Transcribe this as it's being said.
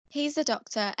He's a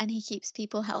doctor and he keeps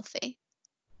people healthy.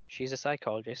 She's a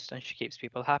psychologist and she keeps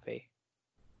people happy.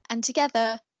 And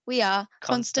together we are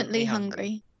Constantly Constantly Hungry.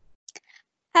 Hungry.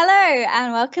 Hello,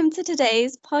 and welcome to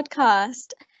today's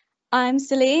podcast. I'm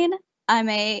Celine. I'm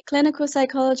a clinical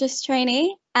psychologist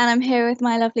trainee, and I'm here with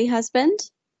my lovely husband.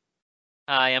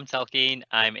 Hi, I'm Talkeen.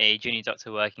 I'm a junior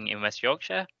doctor working in West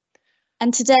Yorkshire.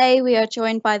 And today we are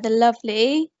joined by the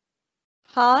lovely.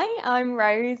 Hi, I'm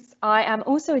Rose. I am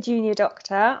also a junior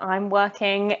doctor. I'm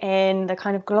working in the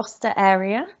kind of Gloucester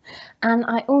area, and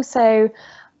I also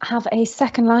have a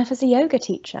second life as a yoga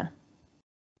teacher.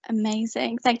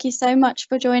 Amazing. Thank you so much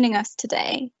for joining us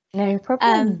today. No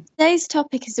problem. Today's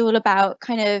topic is all about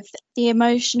kind of the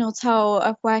emotional toll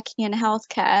of working in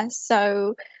healthcare.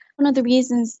 So one of the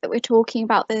reasons that we're talking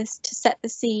about this to set the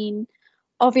scene,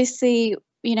 obviously,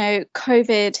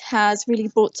 COVID has really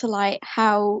brought to light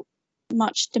how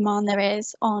much demand there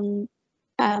is on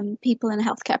people in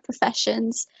healthcare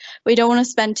professions. We don't want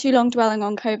to spend too long dwelling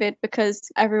on COVID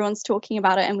because everyone's talking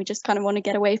about it and we just kind of want to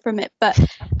get away from it. But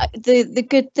the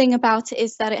good thing about it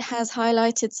is that it has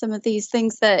highlighted some of these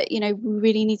things that, we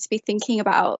really need to be thinking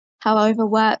about: how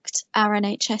overworked our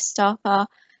NHS staff are,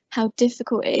 how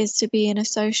difficult it is to be in a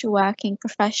social working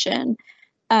profession,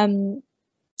 and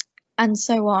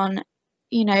so on.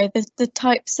 The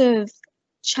types of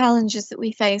challenges that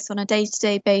we face on a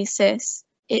day-to-day basis,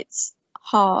 it's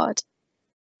hard.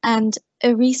 And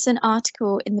a recent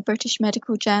article in the British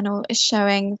Medical Journal is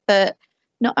showing that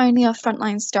not only are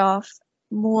frontline staff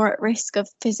more at risk of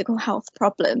physical health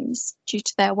problems due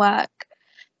to their work,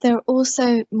 they're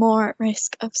also more at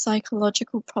risk of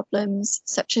psychological problems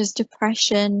such as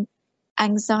depression,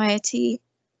 anxiety,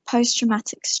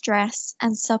 post-traumatic stress,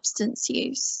 and substance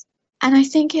use. And I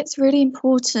think it's really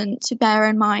important to bear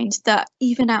in mind that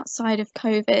even outside of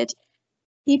COVID,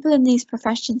 people in these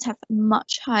professions have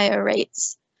much higher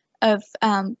rates of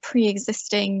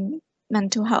pre-existing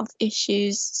mental health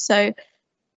issues. So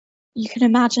you can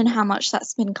imagine how much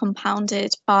that's been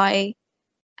compounded by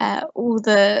all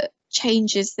the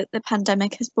changes that the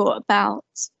pandemic has brought about.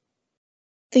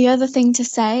 The other thing to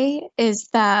say is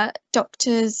that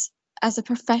doctors as a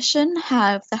profession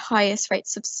have the highest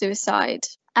rates of suicide.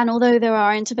 And although there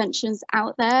are interventions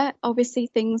out there, obviously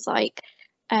things like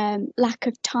lack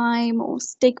of time or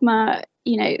stigma,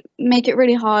 make it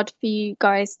really hard for you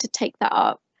guys to take that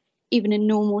up, even in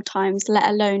normal times, let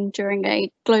alone during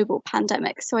a global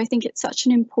pandemic. So I think it's such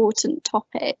an important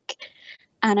topic.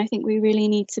 And I think we really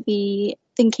need to be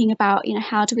thinking about,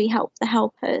 how do we help the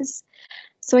helpers?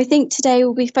 So I think today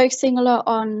we'll be focusing a lot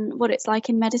on what it's like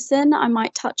in medicine. I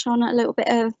might touch on a little bit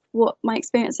of what my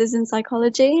experience is in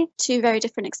psychology, two very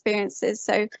different experiences.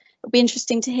 So it'll be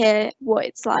interesting to hear what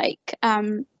it's like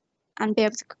and be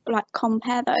able to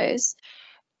compare those.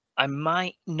 I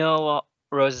might know what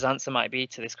Rose's answer might be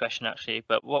to this question actually,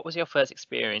 but what was your first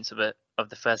experience of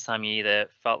the first time you either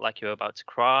felt like you were about to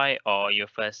cry or you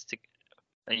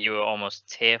were almost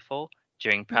tearful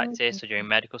during practice or during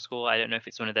medical school? I don't know if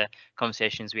it's one of the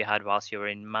conversations we had whilst you were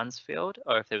in Mansfield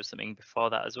or if there was something before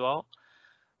that as well.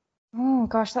 Oh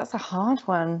gosh, that's a hard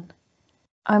one.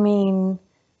 I mean,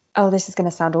 this is going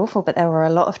to sound awful, but there were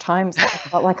a lot of times that I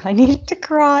felt like I needed to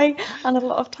cry, and a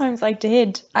lot of times I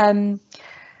did.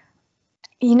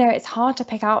 It's hard to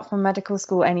pick out from medical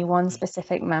school any one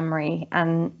specific memory,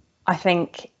 and I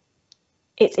think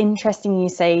it's interesting you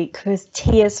say, because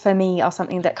tears for me are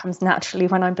something that comes naturally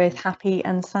when I'm both happy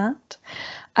and sad.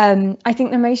 I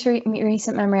think the most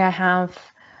recent memory I have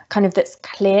kind of that's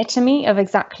clear to me of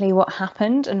exactly what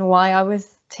happened and why I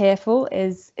was tearful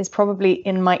is probably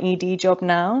in my ED job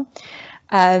now.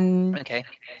 Okay.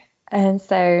 And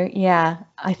so, yeah,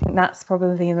 I think that's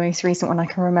probably the most recent one I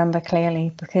can remember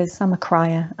clearly, because I'm a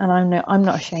crier and I'm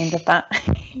not ashamed of that.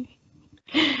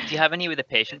 Do you have any with a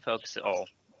patient focus at all?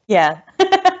 Yeah.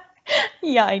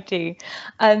 Yeah, I do.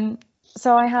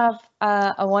 So I have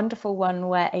a wonderful one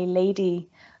where a lady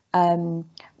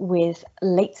with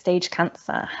late stage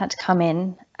cancer had come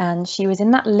in, and she was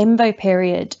in that limbo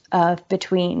period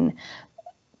between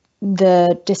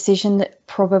the decision that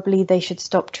probably they should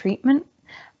stop treatment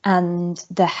and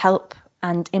the help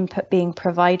and input being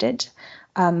provided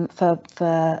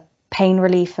for pain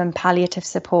relief and palliative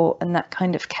support and that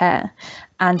kind of care.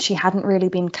 And she hadn't really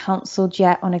been counselled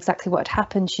yet on exactly what had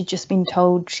happened. She'd just been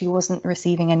told she wasn't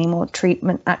receiving any more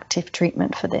treatment, active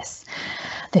treatment for this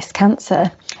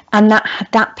cancer. And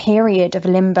that period of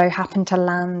limbo happened to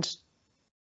land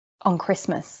on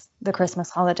Christmas, the Christmas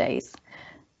holidays.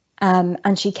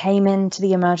 And she came into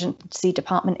the emergency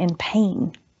department in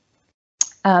pain.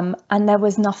 And there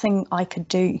was nothing I could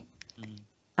do.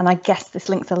 And I guess this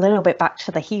links a little bit back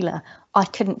to the healer. I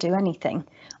couldn't do anything.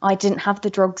 I didn't have the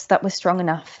drugs that were strong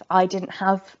enough. I didn't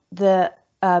have the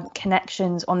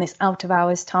connections on this out of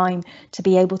hours time to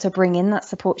be able to bring in that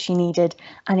support she needed,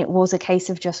 and it was a case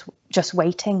of just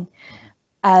waiting.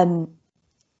 And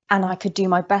I could do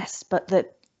my best, but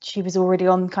that she was already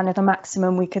on kind of the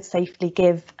maximum we could safely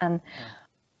give, and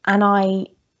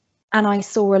I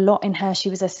saw a lot in her. She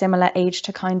was a similar age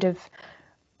to kind of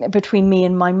between me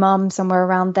and my mum, somewhere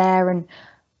around there, and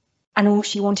all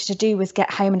she wanted to do was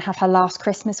get home and have her last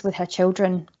Christmas with her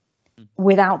children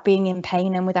without being in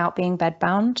pain and without being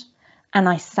bedbound. And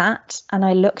I sat and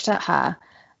I looked at her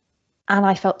and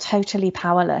I felt totally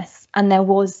powerless, and there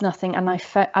was nothing. And I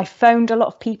phoned a lot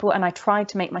of people and I tried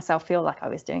to make myself feel like I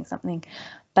was doing something,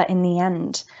 but in the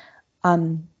end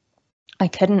I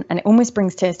couldn't. And it almost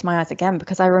brings tears to my eyes again,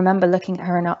 because I remember looking at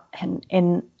her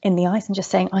in the eyes and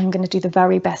just saying, I'm going to do the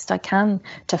very best I can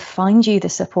to find you the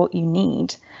support you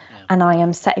need. Yeah. And I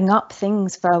am setting up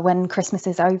things for when Christmas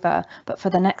is over, but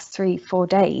for the next 3-4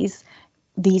 days,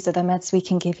 these are the meds we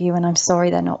can give you, and I'm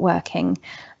sorry they're not working.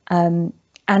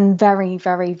 And very,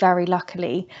 very, very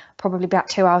luckily, probably about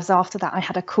 2 hours after that, I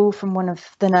had a call from one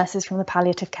of the nurses from the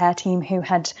palliative care team who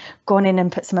had gone in and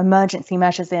put some emergency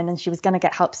measures in, and she was going to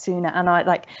get help sooner. And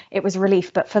it was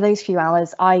relief. But for those few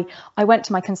hours, I went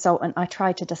to my consultant, I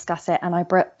tried to discuss it, and I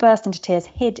burst into tears,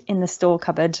 hid in the store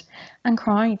cupboard and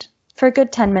cried for a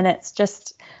good 10 minutes,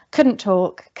 just couldn't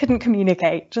talk, couldn't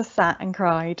communicate, just sat and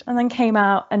cried, and then came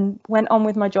out and went on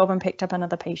with my job and picked up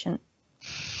another patient.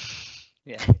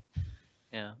 Yeah.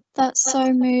 Yeah. That's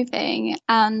so moving,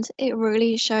 and it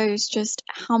really shows just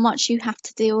how much you have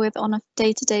to deal with on a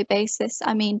day-to-day basis.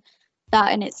 I mean,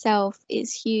 that in itself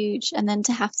is huge, and then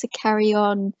to have to carry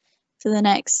on for the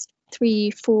next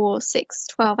 3, 4, 6,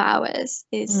 12 hours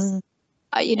is,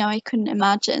 I couldn't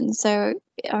imagine. So,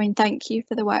 I mean, thank you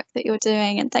for the work that you're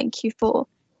doing, and thank you for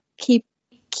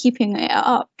keeping it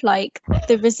up. Like,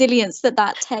 the resilience that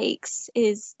takes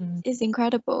is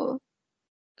incredible.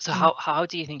 So how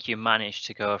do you think you managed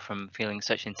to go from feeling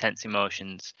such intense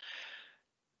emotions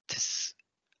to,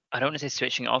 I don't want to say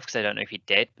switching off, because I don't know if you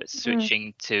did, but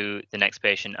switching to the next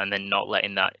patient and then not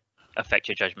letting that affect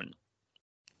your judgment?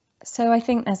 So I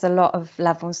think there's a lot of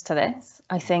levels to this.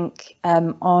 I think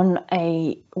on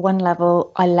one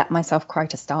level, I let myself cry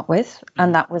to start with,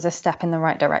 and that was a step in the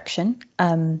right direction.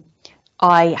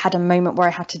 I had a moment where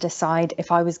I had to decide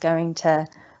if I was going to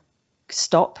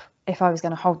stop, if I was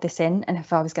going to hold this in, and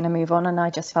if I was going to move on. And I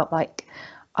just felt like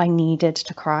I needed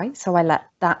to cry. So I let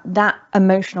that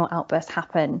emotional outburst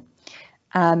happen.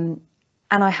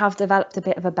 And I have developed a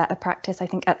bit of a better practice. I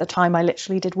think at the time I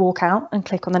literally did walk out and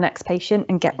click on the next patient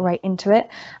and get right into it.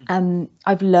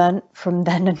 I've learned from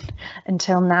then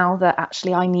until now that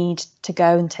actually I need to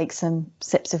go and take some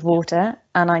sips of water,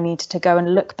 and I need to go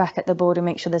and look back at the board and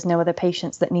make sure there's no other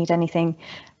patients that need anything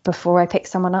before I pick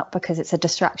someone up, because it's a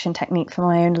distraction technique for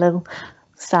my own little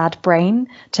sad brain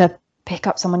to pick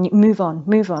up someone, move on,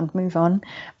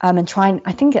 and try and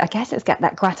I guess it's get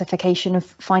that gratification of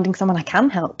finding someone I can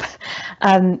help,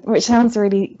 which sounds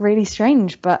really, really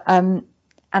strange, but and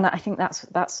I think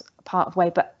that's part of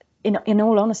way. But in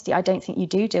all honesty, I don't think you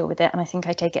do deal with it, and I think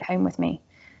I take it home with me.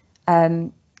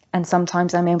 And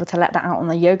sometimes I'm able to let that out on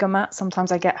the yoga mat.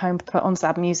 Sometimes I get home, put on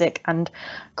sad music, and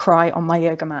cry on my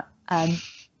yoga mat.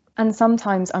 And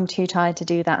sometimes I'm too tired to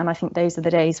do that, and I think those are the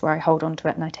days where I hold on to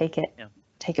it and I take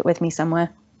it with me somewhere.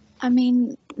 I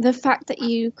mean, the fact that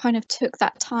you kind of took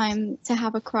that time to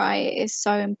have a cry is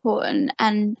so important.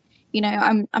 And,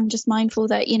 I'm just mindful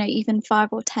that, even 5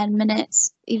 or 10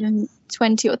 minutes, even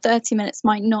 20 or 30 minutes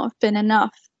might not have been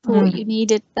enough for what you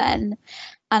needed then.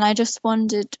 And I just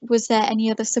wondered, was there any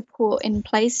other support in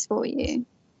place for you?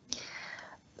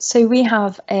 So we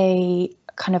have a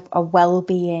kind of a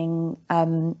well-being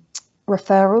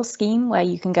referral scheme where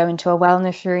you can go into a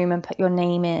wellness room and put your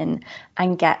name in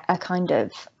and get a kind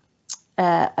of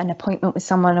an appointment with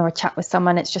someone or a chat with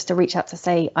someone. It's just a reach out to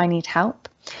say, I need help.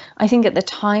 I think at the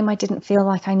time I didn't feel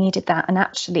like I needed that. And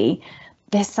actually,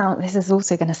 this is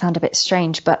also going to sound a bit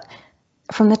strange, but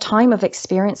from the time of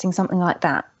experiencing something like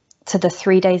that to the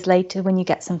 3 days later when you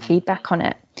get some feedback on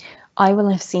it, I will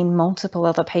have seen multiple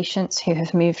other patients who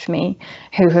have moved me,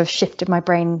 who have shifted my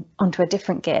brain onto a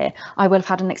different gear. I will have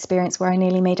had an experience where I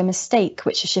nearly made a mistake,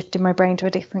 which has shifted my brain to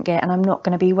a different gear, and I'm not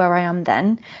going to be where I am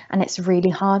then. And it's really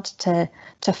hard to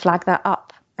flag that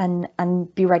up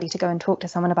and be ready to go and talk to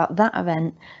someone about that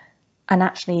event. And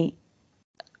actually,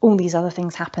 all these other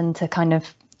things happen to kind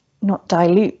of not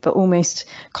dilute, but almost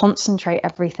concentrate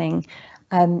everything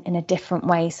in a different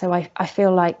way. So I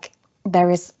feel like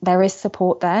there is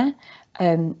support there.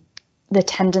 The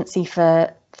tendency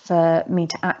for me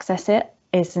to access it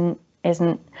isn't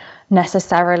isn't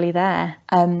necessarily there,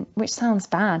 which sounds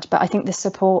bad, but I think the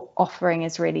support offering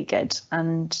is really good.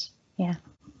 And yeah.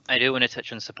 I do want to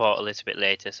touch on support a little bit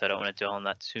later, so I don't want to dwell on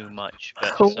that too much.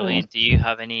 But Cool. Celine, do you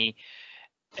have any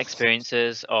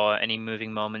experiences or any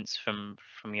moving moments from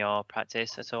your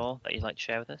practice at all that you'd like to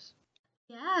share with us?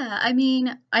 Yeah, I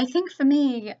mean, I think for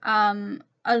me,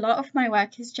 a lot of my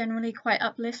work is generally quite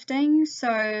uplifting.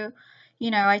 So,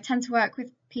 I tend to work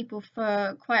with people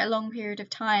for quite a long period of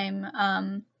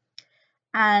time.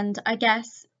 And I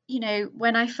guess,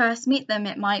 when I first meet them,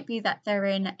 it might be that they're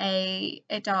in a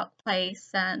dark place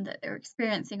and that they're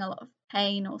experiencing a lot of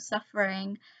pain or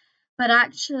suffering. But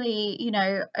actually,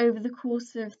 over the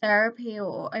course of therapy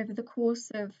or over the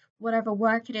course of whatever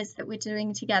work it is that we're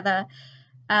doing together,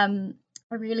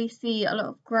 I really see a lot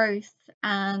of growth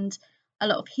and a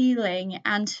lot of healing.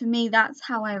 And for me, that's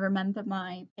how I remember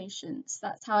my patients.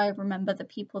 That's how I remember the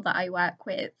people that I work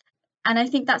with. And I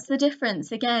think that's the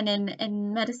difference, again,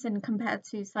 in medicine compared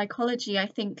to psychology. I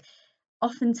think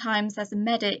oftentimes as a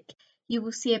medic, you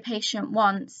will see a patient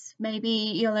once, maybe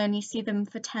you'll only see them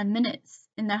for 10 minutes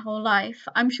in their whole life.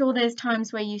 I'm sure there's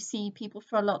times where you see people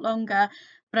for a lot longer,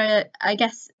 but I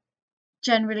guess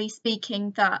generally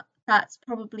speaking, that's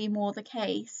probably more the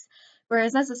case.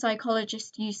 Whereas as a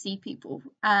psychologist, you see people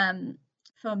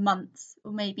for months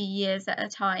or maybe years at a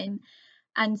time.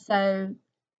 And so,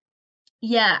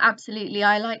 yeah, absolutely.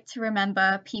 I like to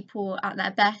remember people at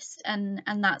their best, and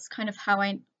that's kind of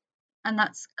and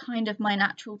that's kind of my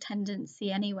natural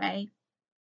tendency anyway.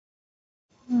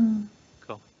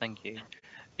 Cool, thank you.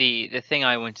 The thing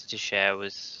I wanted to share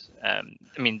was, I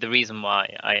mean, the reason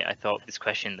why I thought this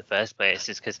question in the first place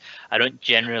is because I don't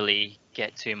generally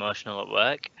get too emotional at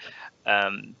work,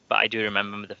 but I do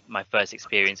remember my first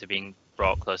experience of being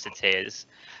brought close to tears.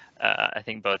 I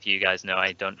think both you guys know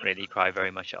I don't really cry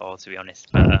very much at all, to be honest.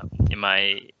 But in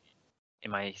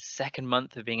my second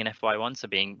month of being an FY1, so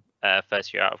being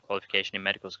first year out of qualification in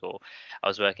medical school, I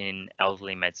was working in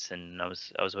elderly medicine. I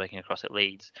was working across at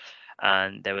Leeds,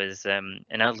 and there was an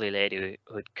elderly lady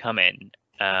who had come in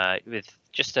with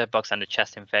just a bog standard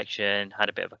chest infection, had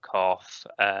a bit of a cough,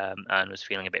 and was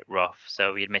feeling a bit rough.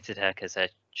 So we admitted her because her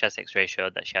chest X-ray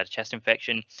showed that she had a chest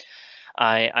infection.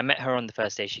 I met her on the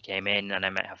first day she came in, and I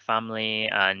met her family,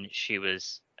 and she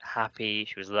was happy.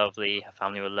 She was lovely. Her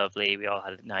family were lovely. We all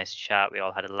had a nice chat. We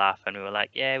all had a laugh, and we were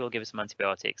like, "Yeah, we'll give her some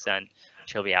antibiotics, and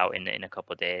she'll be out in a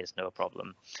couple of days, no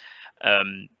problem."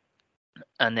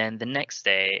 And then the next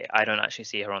day, I don't actually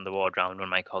see her on the ward round, one of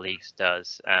my colleagues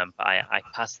does. But I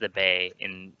pass the bay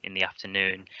in the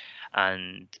afternoon,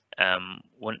 and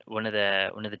one of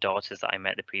the daughters that I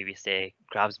met the previous day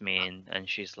grabs me and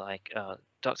she's like,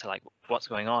 "Doctor, like, what's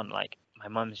going on? Like, my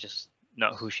mum's just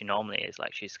not who she normally is.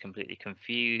 Like, she's completely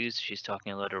confused. She's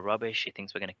talking a load of rubbish. She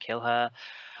thinks we're gonna kill her."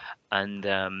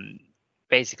 And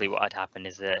basically what had happened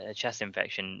is a chest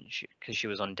infection, because she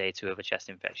was on day 2 of a chest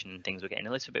infection and things were getting a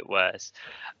little bit worse.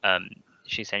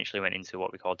 She essentially went into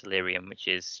what we call delirium, which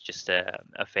is just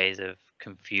a phase of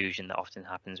confusion that often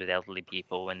happens with elderly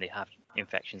people when they have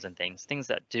infections and things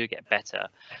that do get better.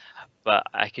 But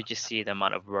I could just see the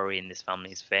amount of worry in this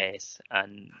family's face,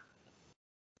 and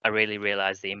I really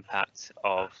realized the impact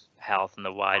of health and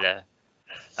the wider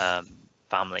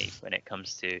family when it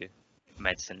comes to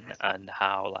medicine, and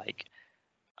how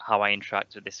I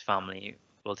interact with this family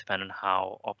will depend on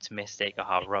how optimistic or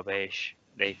how rubbish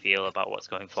they feel about what's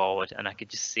going forward. And I could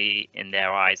just see in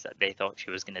their eyes that they thought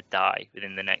she was going to die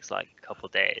within the next couple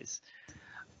of days.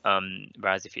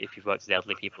 Whereas if you've worked with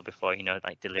elderly people before,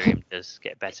 delirium does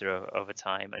get better over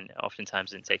time, and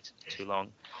oftentimes doesn't take too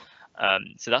long.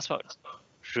 So that's what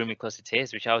drew me close to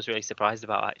tears, which I was really surprised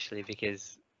about, actually,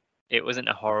 because it wasn't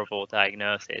a horrible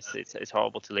diagnosis. It's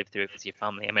horrible to live through if it's your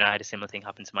family. I mean, I had a similar thing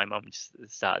happen to my mum just at the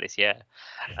start of this year.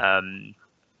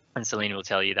 And Celine will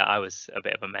tell you that I was a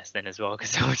bit of a mess then as well,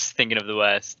 because I was just thinking of the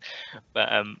worst. But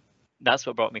that's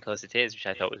what brought me close to tears, which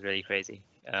I thought was really crazy,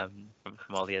 from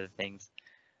all the other things.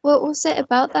 What was it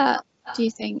about that, do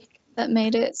you think, that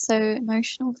made it so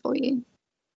emotional for you?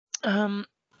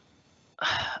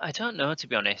 I don't know, to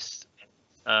be honest.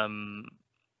 I'm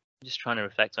just trying to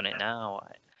reflect on it now.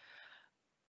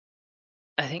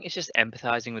 I think it's just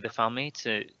empathizing with the family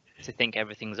to think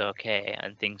everything's okay,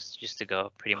 and things just to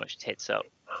go pretty much tits up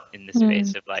in the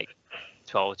space of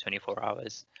 12 or 24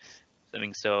 hours.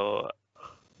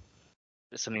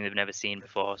 Something they've never seen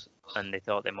before, and they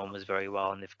thought their mum was very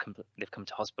well, and they've come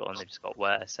to hospital and they've just got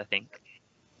worse. I think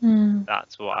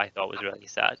that's what I thought was really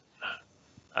sad.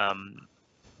 I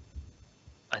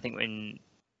think when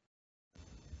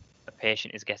a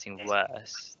patient is getting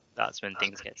worse, that's when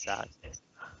things get sad.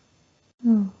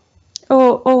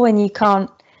 Or when you can't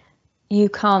you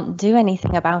can't do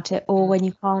anything about it, or when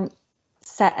you can't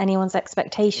set anyone's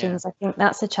expectations. I think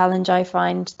that's a challenge I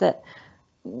find that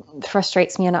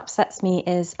frustrates me and upsets me,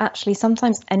 is actually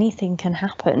sometimes anything can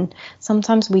happen.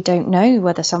 Sometimes we don't know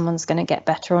whether someone's going to get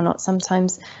better or not.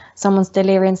 Sometimes someone's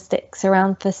delirium sticks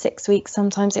around for 6 weeks.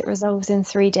 Sometimes it resolves in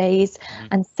 3 days.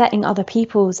 And setting other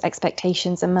people's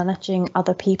expectations and managing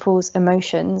other people's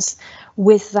emotions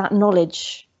with that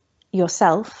knowledge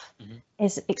yourself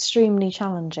is extremely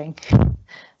challenging.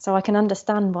 So I can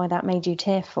understand why that made you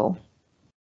tearful.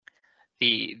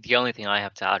 The only thing I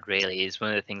have to add really is one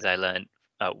of the things I learned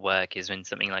at work is when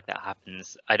something like that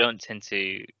happens, I don't tend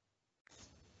to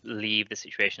leave the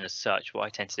situation as such. What I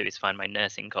tend to do is find my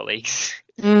nursing colleagues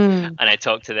and I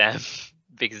talk to them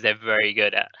because they're very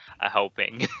good at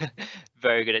helping,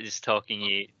 very good at just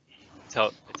talking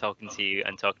to you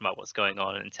and talking about what's going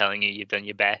on and telling you you've done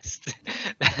your best.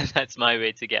 That's my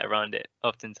way to get around it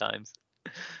oftentimes.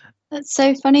 That's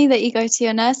so funny that you go to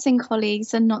your nursing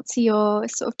colleagues and not to your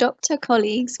sort of doctor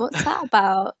colleagues. What's that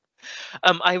about?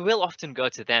 I will often go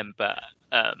to them, but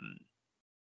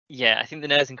yeah, I think the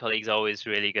nursing colleagues are always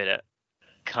really good at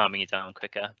calming you down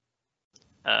quicker.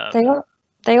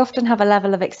 They often have a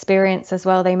level of experience as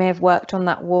well. They may have worked on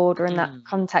that ward or in that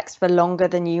context for longer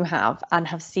than you have and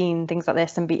have seen things like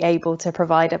this and be able to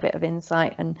provide a bit of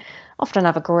insight, and often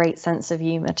have a great sense of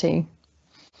humour too.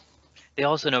 They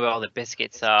also know where all the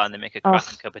biscuits are and they make a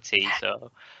cracking cup of tea,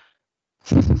 so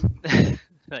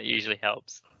that usually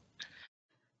helps.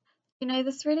 You know,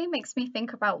 this really makes me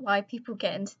think about why people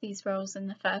get into these roles in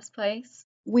the first place.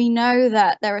 We know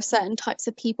that there are certain types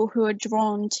of people who are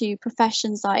drawn to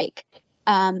professions like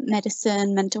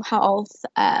medicine, mental health,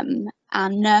 and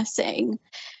nursing.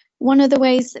 One of the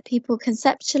ways that people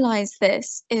conceptualize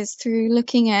this is through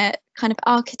looking at kind of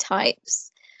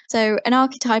archetypes. So an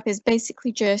archetype is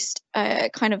basically just a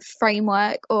kind of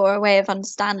framework or a way of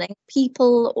understanding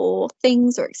people or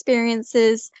things or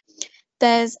experiences.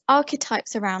 There's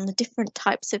archetypes around the different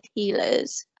types of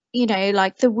healers. You know,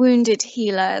 like the wounded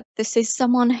healer. This is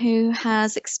someone who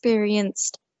has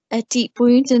experienced a deep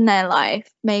wound in their life.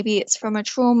 Maybe it's from a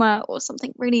trauma or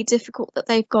something really difficult that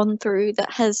they've gone through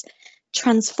that has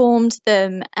transformed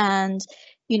them and,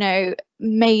 you know,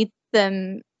 made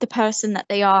them the person that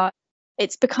they are.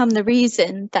 It's become the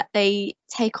reason that they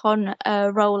take on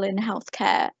a role in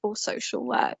healthcare or social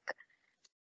work.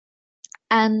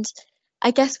 And I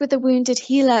guess with a wounded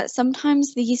healer,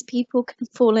 sometimes these people can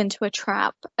fall into a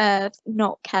trap of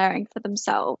not caring for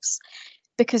themselves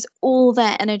because all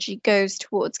their energy goes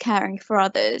towards caring for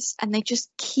others, and they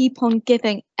just keep on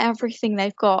giving everything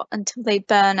they've got until they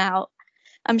burn out.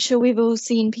 I'm sure we've all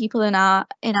seen people in our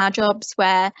jobs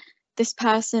where this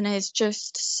person is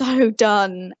just so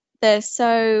done. They're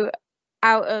so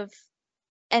out of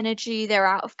energy, they're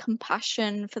out of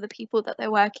compassion for the people that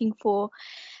they're working for.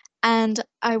 And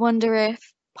I wonder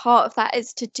if part of that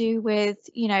is to do with,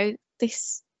 you know,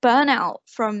 this burnout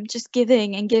from just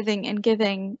giving and giving and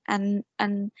giving and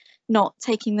not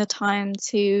taking the time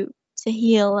to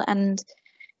heal and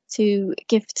to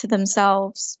give to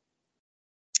themselves.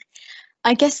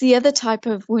 I guess the other type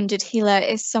of wounded healer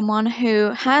is someone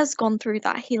who has gone through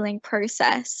that healing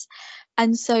process.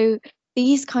 And so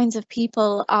these kinds of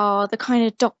people are the kind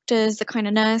of doctors, the kind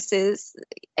of nurses,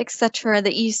 etc.,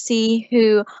 that you see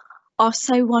who are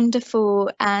so wonderful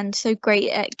and so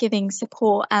great at giving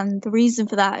support. And the reason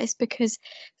for that is because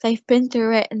they've been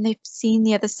through it and they've seen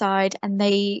the other side and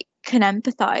they can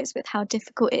empathize with how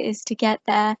difficult it is to get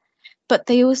there. But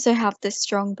they also have this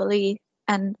strong belief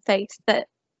and faith that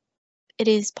it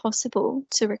is possible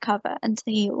to recover and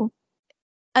to heal.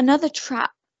 Another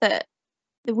trap that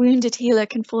the wounded healer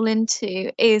can fall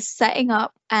into is setting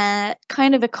up a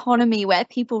kind of economy where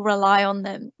people rely on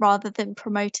them rather than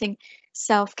promoting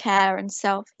self-care and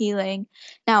self-healing.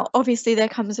 Now, obviously, there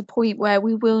comes a point where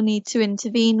we will need to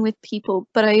intervene with people,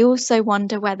 but I also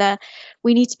wonder whether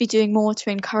we need to be doing more to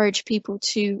encourage people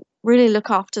to really look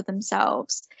after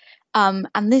themselves. And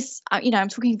this, you know, I'm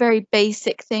talking very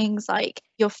basic things like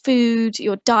your food,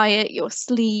 your diet, your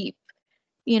sleep,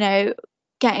 you know,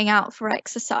 getting out for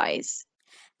exercise.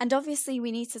 And obviously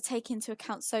we need to take into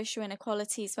account social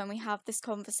inequalities when we have this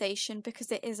conversation,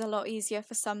 because it is a lot easier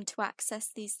for some to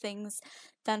access these things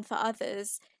than for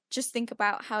others. Just think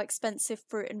about how expensive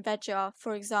fruit and veg are,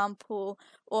 for example,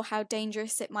 or how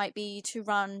dangerous it might be to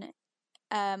run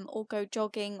or go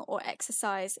jogging or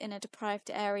exercise in a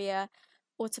deprived area,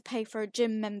 or to pay for a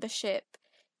gym membership.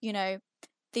 You know,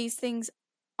 these things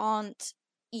aren't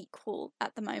equal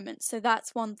at the moment. So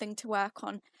that's one thing to work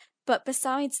on. But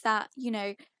besides that, you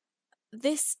know,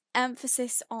 this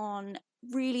emphasis on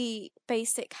really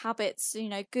basic habits,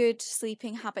 good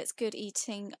sleeping habits, good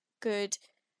eating, good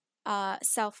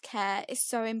self-care is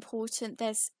so important.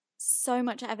 There's so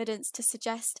much evidence to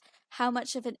suggest how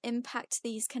much of an impact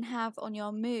these can have on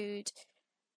your mood.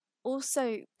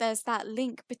 Also, there's that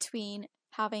link between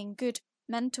having good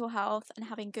mental health and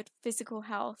having good physical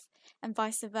health, and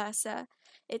vice versa.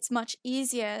 It's much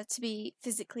easier to be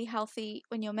physically healthy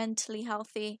when you're mentally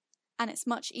healthy, and it's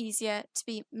much easier to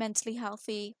be mentally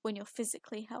healthy when you're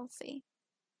physically healthy.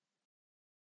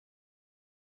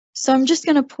 So I'm just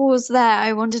going to pause there.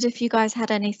 I wondered if you guys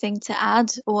had anything to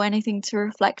add or anything to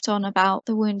reflect on about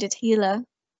the wounded healer.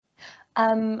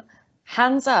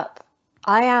 Hands up.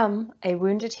 I am a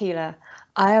wounded healer.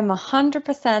 I am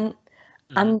 100%.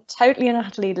 I'm totally and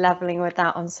utterly leveling with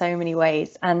that on so many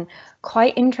ways. And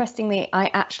quite interestingly, I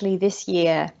actually this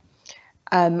year,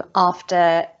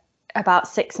 after about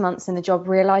 6 months in the job,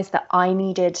 realized that I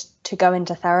needed to go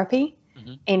into therapy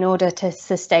in order to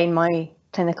sustain my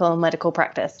clinical and medical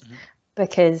practice,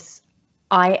 because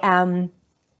I am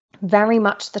very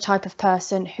much the type of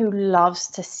person who loves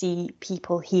to see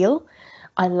people heal.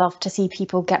 I love to see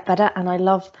people get better, and I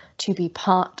love to be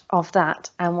part of that.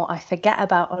 And what I forget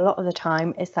about a lot of the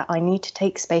time is that I need to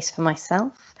take space for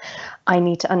myself. I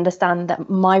need to understand that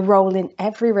my role in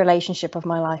every relationship of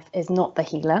my life is not the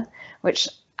healer, which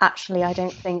actually I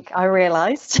don't think I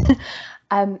realized.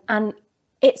 And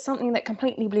it's something that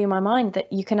completely blew my mind,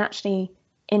 that you can actually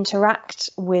interact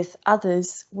with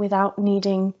others without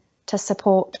needing to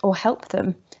support or help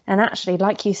them. And actually,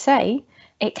 like you say,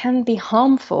 it can be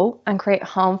harmful and create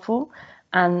harmful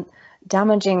and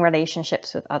damaging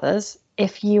relationships with others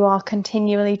if you are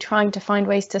continually trying to find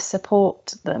ways to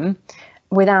support them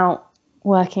without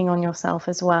working on yourself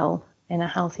as well in a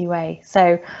healthy way.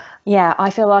 So yeah, I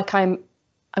feel like I'm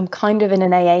kind of in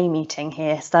an AA meeting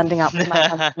here, standing up with my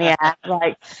hands in the air.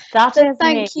 Like, that is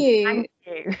Thank me. you.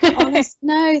 Thank you.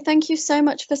 No, thank you so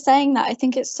much for saying that. I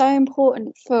think it's so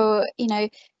important for,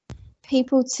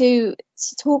 people to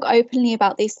talk openly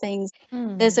about these things.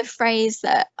 There's a phrase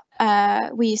that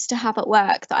we used to have at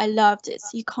work that I loved. It's,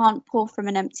 you can't pour from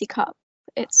an empty cup.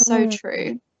 It's so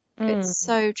true. It's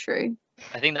so true.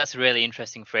 I think that's a really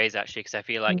interesting phrase, actually, because I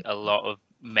feel like a lot of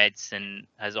medicine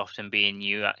has often been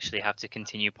you actually have to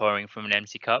continue pouring from an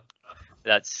empty cup.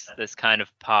 That's kind of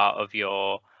part of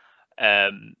your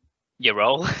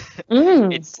role.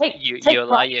 It's you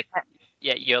allow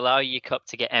you allow your cup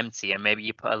to get empty, and maybe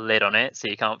you put a lid on it so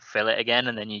you can't fill it again,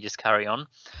 and then you just carry on.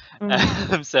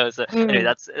 So anyway,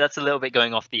 that's a little bit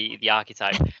going off the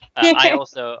archetype. I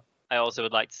also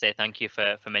would like to say thank you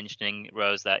for mentioning,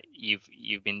 Rose, that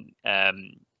you've been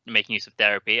making use of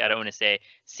therapy. I don't want to say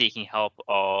seeking help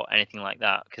or anything like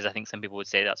that, because I think some people would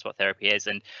say that's what therapy is,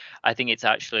 and I think it's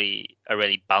actually a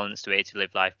really balanced way to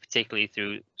live life, particularly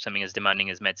through something as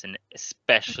demanding as medicine,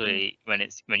 especially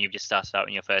when you've just started out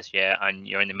in your first year and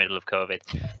you're in the middle of COVID.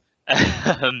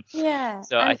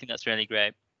 So I think that's really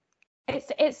great.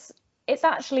 It's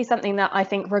actually something that I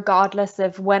think, regardless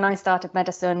of when I started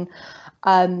medicine,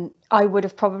 I would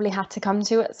have probably had to come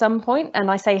to at some point.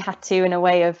 And I say had to in a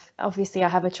way of, obviously I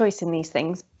have a choice in these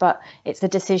things, but it's a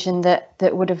decision that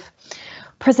would have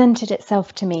presented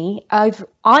itself to me. I've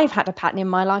had a pattern in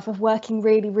my life of working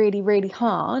really, really, really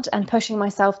hard and pushing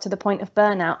myself to the point of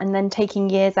burnout and then taking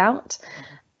years out.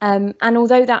 And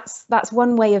although that's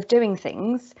one way of doing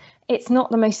things, it's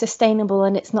not the most sustainable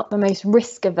and it's not the most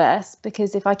risk averse,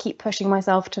 because if I keep pushing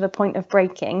myself to the point of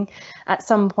breaking, at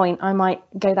some point I might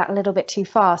go that little bit too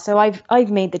far. So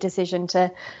I've made the decision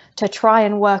to try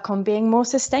and work on being more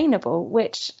sustainable,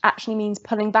 which actually means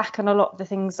pulling back on a lot of the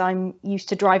things I'm used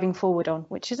to driving forward on,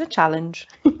 which is a challenge.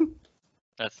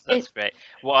 That's great.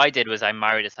 What I did was I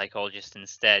married a psychologist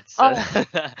instead. So.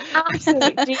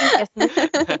 Absolute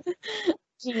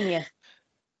genius.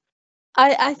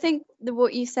 I think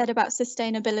what you said about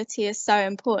sustainability is so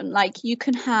important. Like, you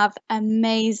can have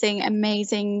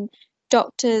amazing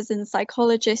doctors and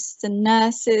psychologists and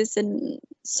nurses and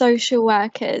social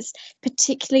workers,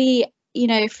 particularly,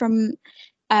 from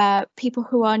people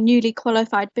who are newly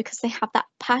qualified, because they have that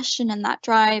passion and that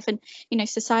drive. And,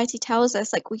 society tells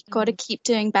us, like, we've got to keep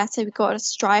doing better. We've got to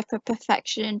strive for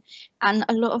perfection. And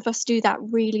a lot of us do that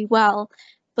really well.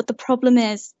 But the problem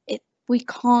is, we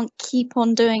can't keep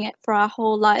on doing it for our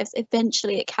whole lives.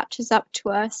 Eventually it catches up to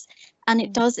us, and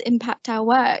it does impact our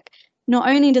work. Not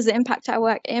only does it impact our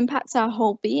work, it impacts our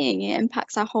whole being, it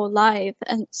impacts our whole life.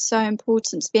 And it's so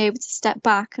important to be able to step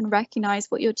back and recognize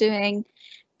what you're doing,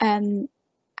 and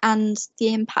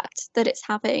the impact that it's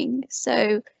having.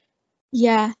 So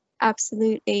yeah,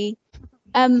 absolutely.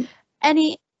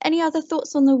 Any other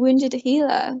thoughts on the wounded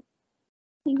healer?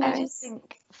 I just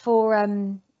think for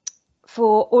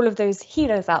all of those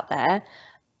healers out there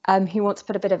who want to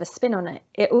put a bit of a spin on it,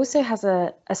 it also has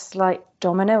a slight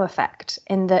domino effect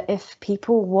in that if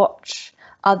people watch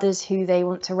others who they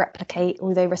want to replicate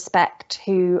or they respect,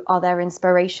 who are their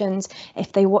inspirations,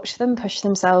 if they watch them push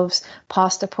themselves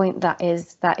past a point that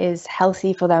is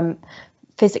healthy for them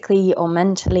physically or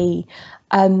mentally,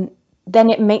 then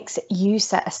it makes you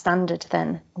set a standard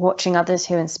then, watching others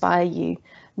who inspire you,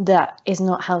 that is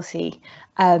not healthy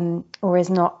or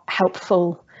is not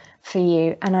helpful for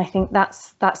you. And I think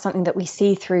that's something that we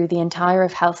see through the entire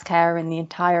of healthcare and the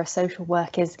entire social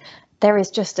work, is there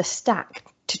is just a stack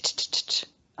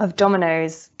of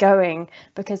dominoes going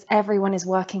because everyone is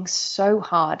working so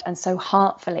hard and so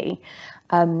heartfully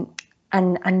and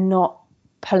not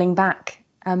pulling back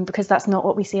because that's not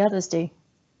what we see others do.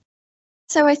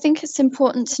 So I think it's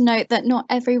important to note that not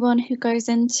everyone who goes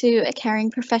into a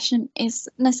caring profession is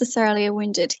necessarily a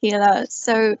wounded healer.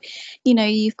 So, you know,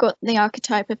 you've got the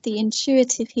archetype of the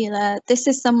intuitive healer. This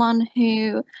is someone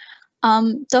who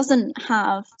doesn't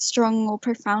have strong or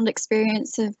profound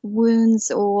experience of wounds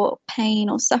or pain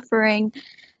or suffering,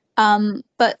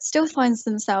 but still finds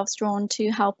themselves drawn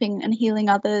to helping and healing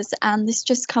others. And this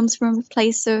just comes from a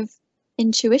place of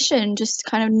intuition, just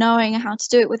kind of knowing how to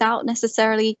do it without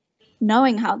necessarily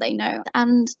knowing how they know.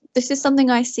 And this is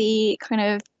something I see kind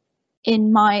of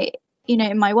in my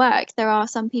work. There are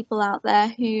some people out there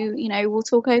who, you know, will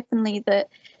talk openly that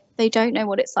they don't know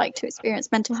what it's like to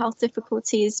experience mental health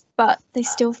difficulties, but they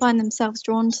still find themselves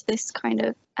drawn to this kind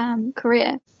of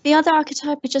career. The other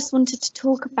archetype I just wanted to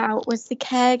talk about was the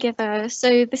caregiver.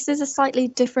 So this is a slightly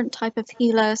different type of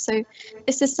healer. So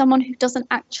this is someone who doesn't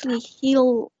actually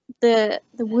heal the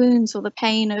wounds or the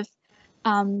pain of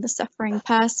the suffering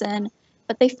person,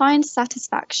 but they find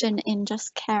satisfaction in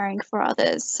just caring for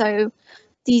others. So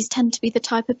these tend to be the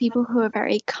type of people who are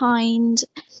very kind,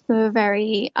 who are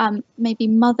very maybe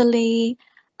motherly,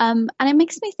 and it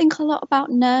makes me think a lot about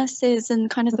nurses and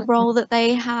kind of the role that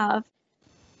they have.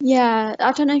 Yeah,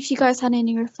 I don't know if you guys had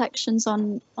any reflections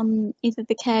on either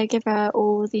the caregiver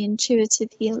or the intuitive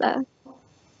healer.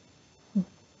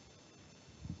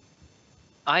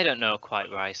 I don't know quite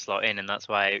where I slot in, and that's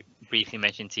why I briefly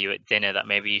mentioned to you at dinner that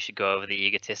maybe you should go over the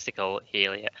egotistical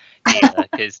healer,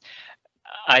 because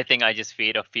I think I just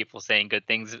feed off people saying good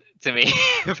things to me,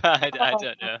 but I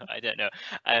don't know.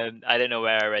 I don't know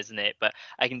where I resonate, but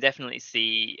I can definitely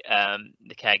see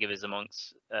the caregivers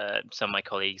amongst some of my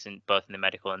colleagues in both in the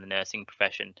medical and the nursing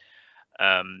profession.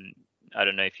 I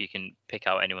don't know if you can pick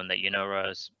out anyone that you know,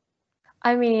 Rose.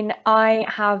 I mean,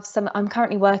 I'm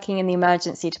currently working in the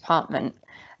emergency department,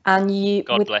 and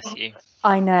God bless you.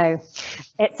 I know.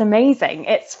 It's amazing.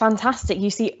 It's fantastic.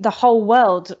 You see the whole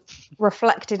world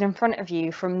reflected in front of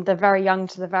you, from the very young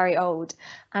to the very old.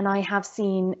 And I have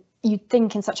seen, you'd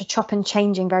think in such a chop and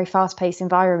changing, very fast-paced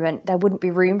environment, there wouldn't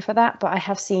be room for that. But I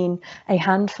have seen a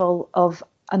handful of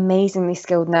amazingly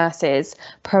skilled nurses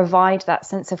provide that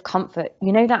sense of comfort.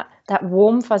 You know, that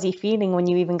warm, fuzzy feeling when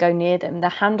you even go near them, the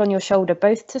hand on your shoulder,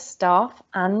 both to staff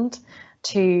and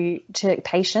to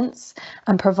patients,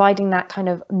 and providing that kind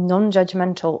of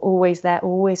non-judgmental, always there,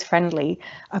 always friendly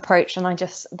approach. And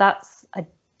that's a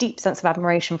deep sense of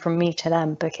admiration from me to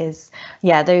them, because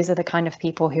yeah, those are the kind of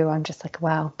people who I'm just like,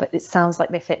 wow, but it sounds like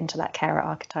they fit into that carer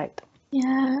archetype.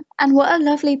 Yeah, and what a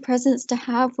lovely presence to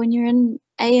have when you're in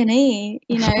A&E,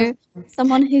 you know,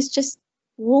 someone who's just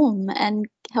warm and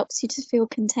helps you to feel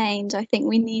contained. I think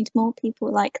we need more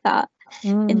people like that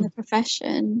in the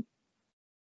profession.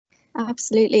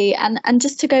 Absolutely. And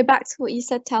just to go back to what you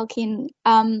said, Talcin,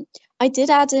 I did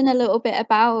add in a little bit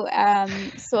about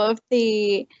sort of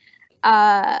the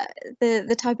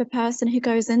type of person who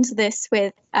goes into this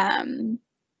with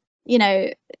you know,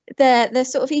 their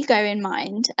sort of ego in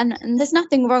mind, and there's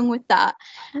nothing wrong with that.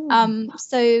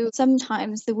 So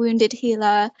sometimes the wounded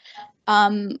healer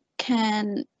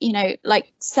can, you know,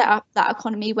 like set up that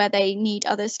economy where they need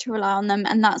others to rely on them,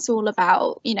 and that's all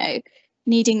about, you know,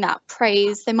 needing that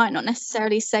praise. They might not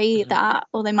necessarily say that,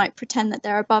 or they might pretend that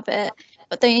they're above it,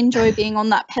 but they enjoy being on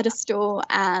that pedestal,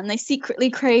 and they secretly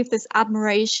crave this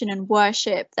admiration and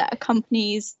worship that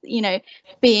accompanies, you know,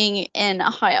 being in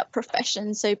a high up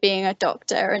profession, so being a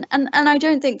doctor. And I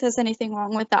don't think there's anything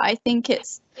wrong with that. I think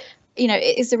it's, you know,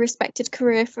 it is a respected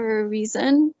career for a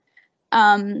reason.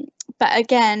 But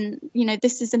again, you know,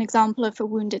 this is an example of a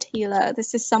wounded healer.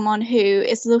 This is someone who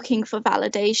is looking for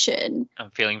validation.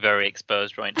 I'm feeling very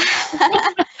exposed right now.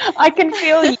 I can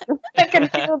feel you. I can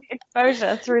feel the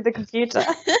exposure through the computer.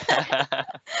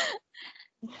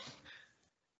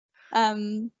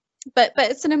 but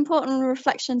it's an important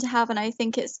reflection to have, and I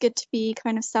think it's good to be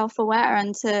kind of self-aware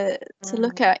and to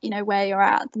look at, you know, where you're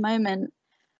at the moment.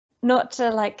 Not to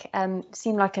like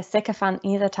seem like a sycophant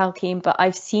either, Talkeem, but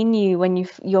I've seen you when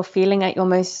you're feeling at your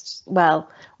most well,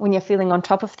 when you're feeling on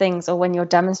top of things, or when you're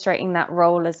demonstrating that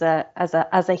role as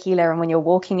a healer, and when you're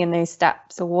walking in those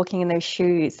steps or walking in those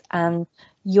shoes, and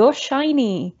you're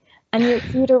shiny and you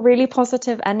exude a really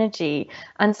positive energy.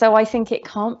 And so I think it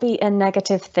can't be a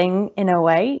negative thing in a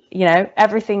way, you know,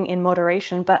 everything in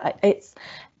moderation, but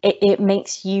it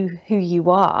makes you who you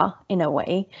are in a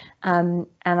way. And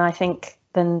I think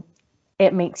then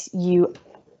it makes you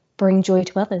bring joy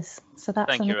to others. So that's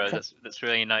Thank you, Rose. That's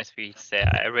really nice for you to say.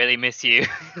 I really miss you.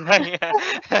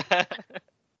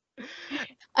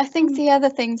 I think the other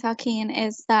thing, Talkeem,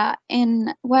 is that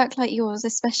in work like yours,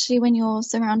 especially when you're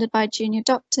surrounded by junior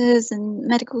doctors and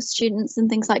medical students and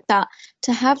things like that,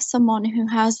 to have someone who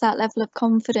has that level of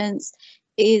confidence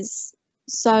is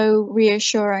so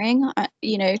reassuring,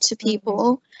 you know, to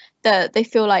people that they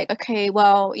feel like, okay,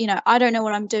 well, you know, I don't know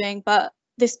what I'm doing, but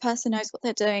this person knows what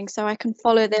they're doing, so I can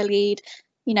follow their lead.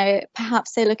 You know,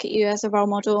 perhaps they look at you as a role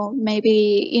model.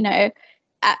 Maybe, you know,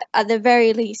 at the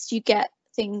very least, you get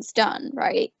things done,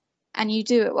 right? And you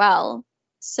do it well.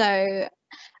 So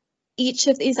each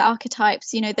of these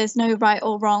archetypes, you know, there's no right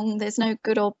or wrong, there's no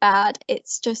good or bad.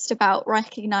 It's just about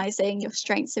recognizing your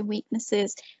strengths and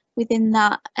weaknesses within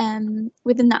that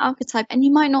archetype. And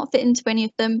you might not fit into any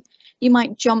of them. You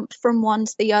might jump from one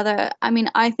to the other. I mean,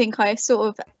 I think I sort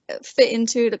of fit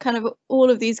into the kind of all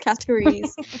of these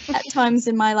categories at times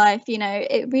in my life. You know,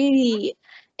 it really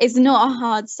is not a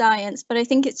hard science, but I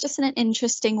think it's just an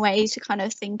interesting way to kind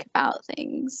of think about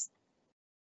things.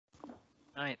 All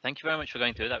right, thank you very much for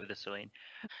going through that with us, Celine.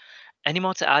 Any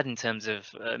more to add in terms of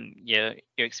your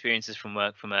experiences from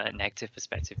work from a negative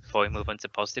perspective before we move on to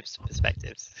positive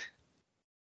perspectives?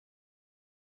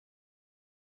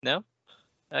 No?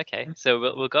 Okay, so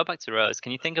we'll go back to Rose.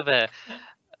 Can you think of a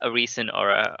recent or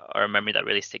a memory that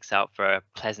really sticks out for a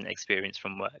pleasant experience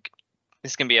from work?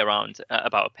 This can be around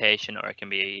about a patient, or it can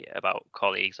be about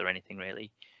colleagues or anything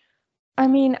really. I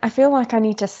mean, I feel like I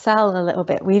need to sell a little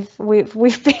bit. We've been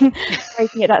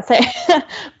breaking it that so,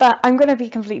 but I'm going to be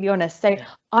completely honest. So yeah.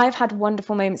 I've had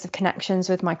wonderful moments of connections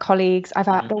with my colleagues. I've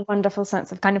had a wonderful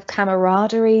sense of kind of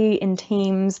camaraderie in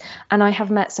teams, and I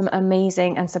have met some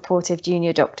amazing and supportive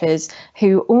junior doctors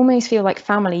who almost feel like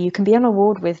family. You can be on a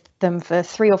ward with them for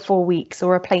 3 or 4 weeks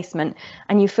or a placement,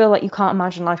 and you feel like you can't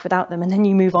imagine life without them, and then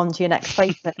you move on to your next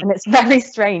placement, and it's very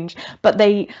strange, but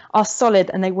they are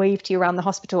solid and they wave to you around the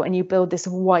hospital, and you build this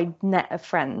wide net of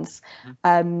friends.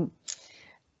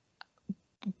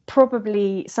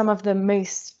 Probably some of the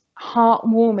most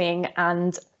heartwarming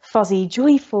and fuzzy,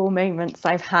 joyful moments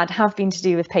I've had have been to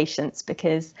do with patients,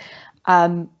 because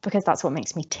that's what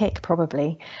makes me tick,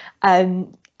 probably.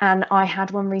 And I had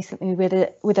one recently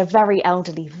with a very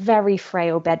elderly, very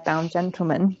frail bedbound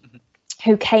gentleman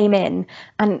who came in,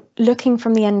 and looking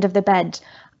from the end of the bed,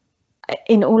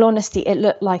 in all honesty, it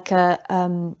looked like a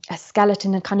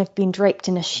skeleton had kind of been draped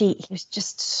in a sheet. He was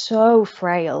just so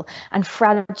frail and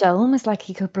fragile, almost like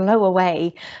he could blow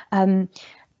away,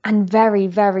 and very,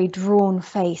 very drawn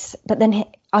face. But then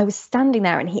I was standing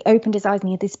there, and he opened his eyes, and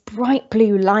he had these bright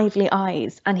blue, lively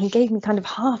eyes, and he gave me kind of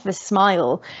half a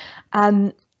smile.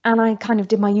 And I kind of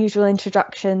did my usual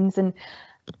introductions,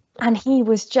 and he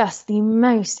was just the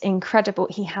most incredible.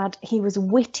 He was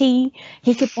witty.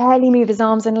 He could barely move his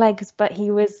arms and legs, but he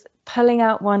was pulling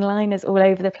out one-liners all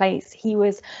over the place. He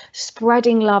was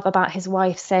spreading love about his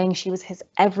wife, saying she was his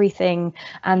everything,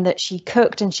 and that she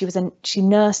cooked and she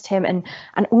nursed him, and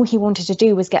all he wanted to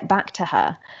do was get back to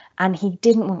her, and he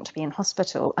didn't want to be in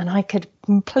hospital. And I could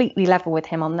completely level with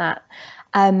him on that.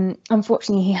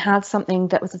 Unfortunately, he had something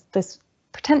that was this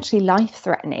potentially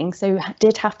life-threatening, so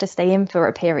did have to stay in for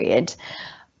a period.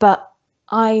 But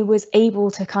I was able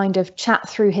to kind of chat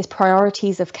through his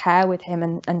priorities of care with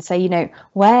him, and say, you know,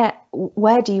 where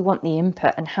do you want the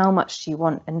input, and how much do you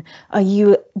want, and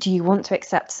do you want to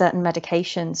accept certain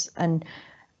medications, and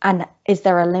is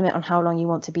there a limit on how long you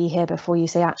want to be here before you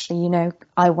say, actually, you know,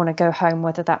 I want to go home,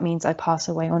 whether that means I pass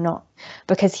away or not?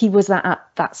 Because he was at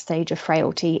that stage of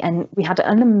frailty, and we had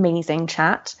an amazing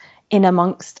chat in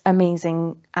amongst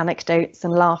amazing anecdotes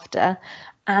and laughter.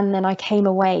 And then I came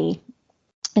away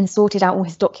and sorted out all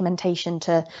his documentation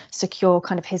to secure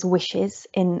kind of his wishes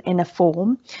in a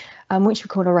form, which we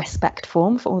call a respect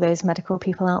form for all those medical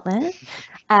people out there.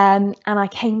 And I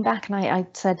came back and I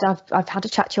said, I've had a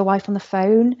chat to your wife on the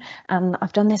phone, and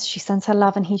I've done this. She sends her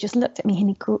love. And he just looked at me,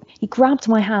 and he grabbed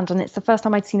my hand, and it's the first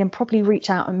time I'd seen him probably reach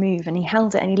out and move. And he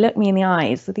held it, and he looked me in the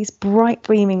eyes with these bright,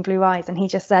 beaming blue eyes, and he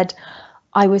just said,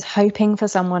 I was hoping for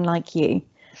someone like you.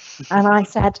 And I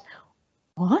said,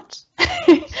 what?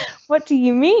 What do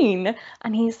you mean?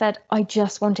 And he said, I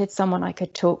just wanted someone I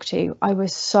could talk to. I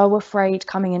was so afraid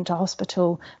coming into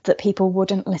hospital that people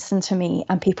wouldn't listen to me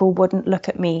and people wouldn't look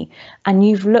at me. And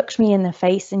you've looked me in the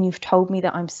face and you've told me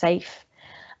that I'm safe.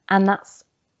 And that's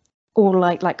all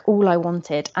like all I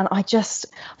wanted. And I just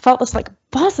felt this like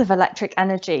buzz of electric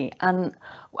energy. And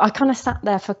I kind of sat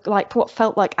there for like what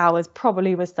felt like hours,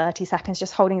 probably was 30 seconds,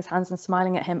 just holding his hands and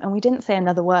smiling at him. And we didn't say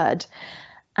another word.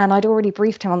 And I'd already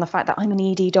briefed him on the fact that I'm an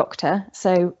ED doctor,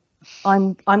 so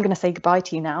I'm going to say goodbye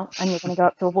to you now, and you're going to go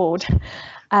up to a ward.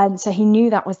 And so he knew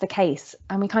that was the case,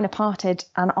 and we kind of parted,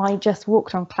 and I just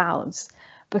walked on clouds,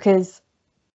 because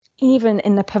even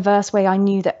in the perverse way, I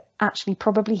knew that actually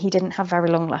probably he didn't have very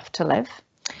long left to live,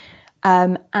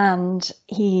 and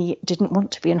he didn't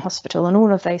want to be in hospital, and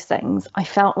all of those things. I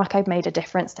felt like I'd made a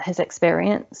difference to his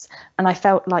experience, and I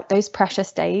felt like those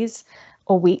precious days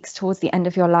or weeks towards the end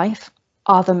of your life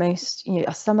are the most,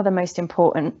 are some of the most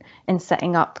important in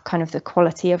setting up kind of the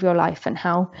quality of your life and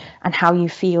how you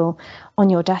feel on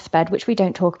your deathbed, which we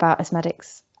don't talk about as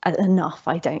medics enough,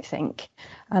 I don't think,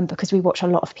 because we watch a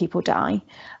lot of people die.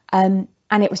 And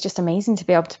it was just amazing to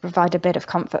be able to provide a bit of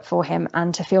comfort for him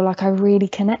and to feel like I really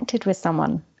connected with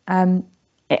someone.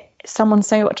 Someone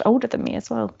so much older than me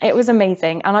as well. It was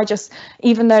amazing. And I just,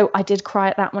 even though I did cry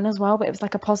at that one as well, but it was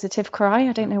like a positive cry.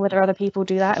 I don't know whether other people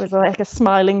do that. It was like a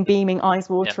smiling, beaming, eyes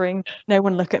watering, no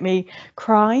one look at me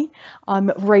cry.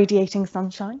 I'm radiating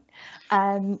sunshine.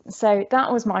 So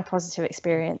that was my positive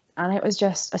experience. And it was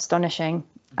just astonishing.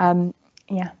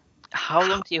 Yeah. How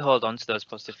long do you hold on to those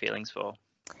positive feelings for?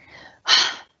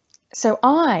 So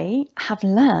I have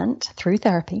learnt through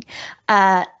therapy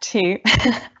to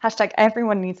hashtag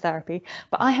everyone needs therapy,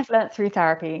 but I have learnt through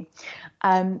therapy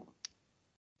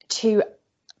to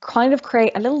kind of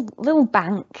create a little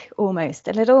bank, almost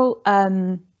a little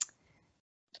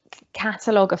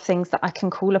catalogue of things that I can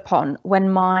call upon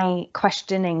when my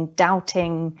questioning,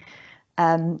 doubting,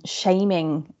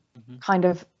 shaming kind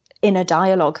of inner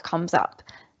dialogue comes up,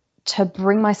 to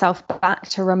bring myself back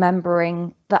to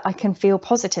remembering that I can feel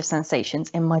positive sensations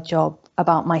in my job,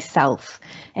 about myself,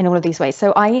 in all of these ways.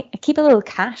 So I keep a little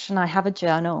cache and I have a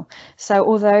journal. So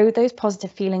although those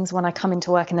positive feelings when I come into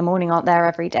work in the morning aren't there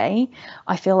every day,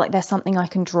 I feel like there's something I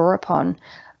can draw upon.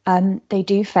 They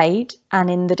do fade. And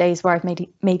in the days where I've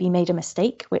maybe made a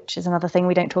mistake, which is another thing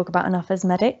we don't talk about enough as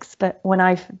medics, but when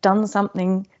I've done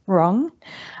something wrong,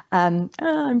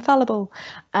 I'm fallible.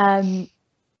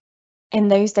 In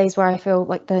those days where I feel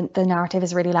like the narrative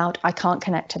is really loud, I can't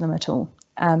connect to them at all.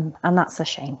 And that's a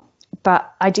shame.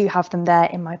 But I do have them there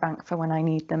in my bank for when I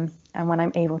need them and when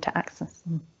I'm able to access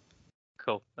them.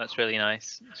 Cool. That's really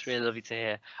nice. It's really lovely to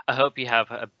hear. I hope you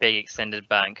have a big extended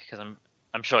bank, because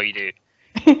I'm sure you do.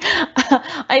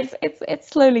 It's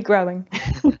slowly growing.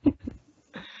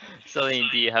 Celine,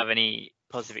 do you have any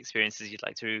positive experiences you'd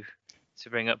like to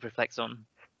bring up, reflect on?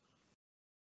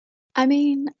 I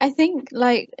mean, I think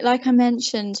like I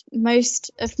mentioned, most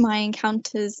of my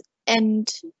encounters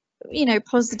end,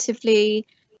 positively,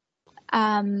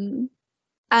 and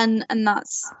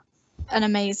that's an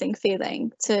amazing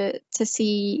feeling to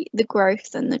see the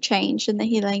growth and the change and the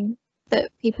healing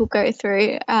that people go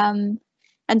through, and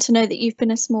to know that you've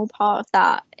been a small part of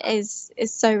that is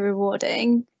so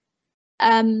rewarding.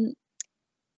 I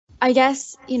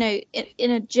guess, in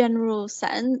a general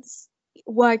sense,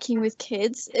 working with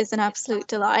kids is an absolute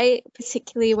delight,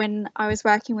 particularly when I was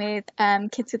working with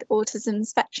kids with autism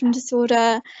spectrum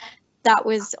disorder. That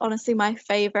was honestly my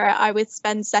favorite. I would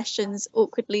spend sessions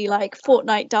awkwardly like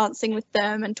fortnight dancing with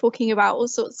them and talking about all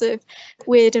sorts of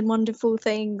weird and wonderful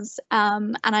things,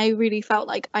 and I really felt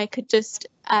like I could just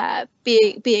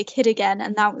be a kid again,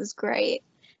 and that was great.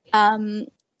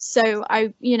 So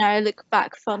I look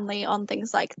back fondly on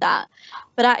things like that.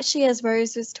 But actually, as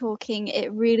Rose was talking,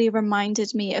 it really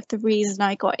reminded me of the reason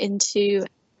I got into,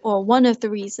 or one of the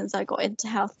reasons I got into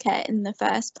healthcare in the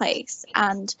first place.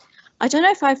 And I don't know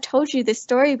if I've told you this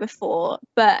story before,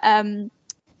 but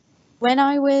when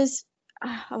I was,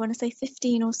 I want to say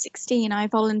 15 or 16, I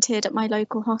volunteered at my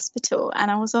local hospital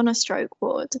and I was on a stroke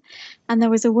ward, and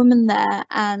there was a woman there,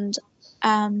 and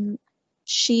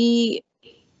she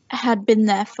had been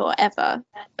there forever,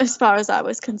 as far as I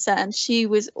was concerned. She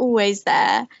was always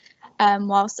there,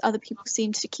 whilst other people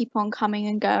seemed to keep on coming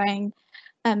and going.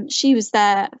 She was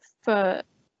there for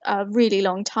a really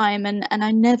long time, and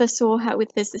I never saw her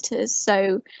with visitors.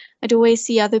 So I'd always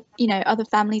see other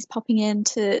families popping in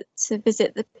to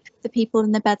visit the people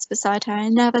in the beds beside her. I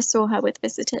never saw her with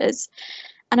visitors.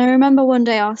 And I remember one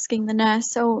day asking the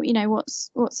nurse, "Oh, you know,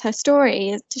 what's her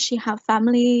story? Does she have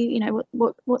family? You know,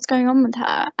 what's going on with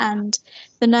her?" And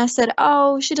the nurse said,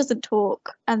 "Oh, she doesn't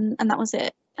talk," and that was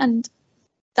it. And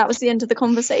that was the end of the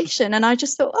conversation. And I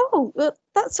just thought, "Oh, well,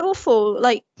 that's awful.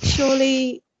 Like,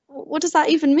 surely, what does that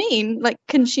even mean? Like,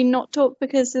 can she not talk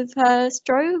because of her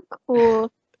stroke, or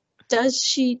does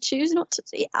she choose not to?"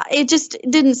 It just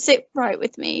didn't sit right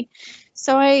with me.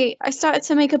 So I started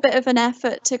to make a bit of an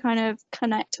effort to kind of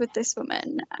connect with this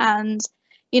woman. And,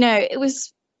 you know, it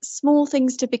was small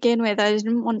things to begin with. I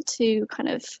didn't want to kind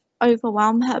of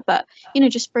overwhelm her, but, you know,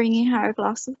 just bringing her a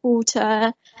glass of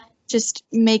water, just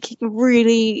making a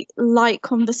really light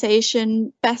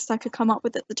conversation. Best I could come up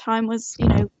with at the time was, you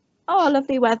know, "Oh,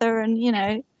 lovely weather," and, you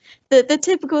know, the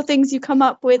typical things you come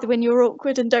up with when you're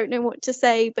awkward and don't know what to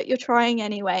say, but you're trying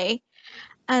anyway.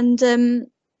 And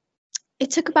it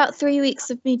took about 3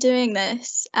 weeks of me doing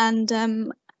this, and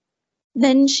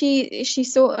then she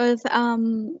sort of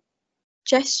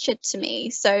gestured to me.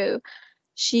 So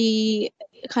she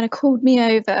kind of called me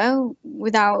over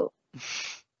without,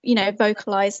 you know,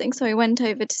 vocalizing. So I went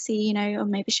over to see, you know, or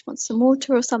maybe she wants some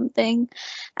water or something.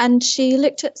 And she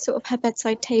looked at sort of her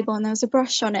bedside table, and there was a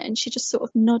brush on it, and she just sort of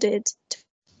nodded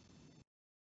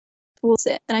towards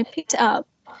it. And I picked it up,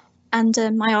 and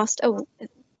I asked, "Oh,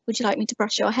 would you like me to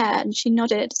brush your hair?" And she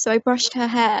nodded. So I brushed her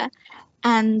hair,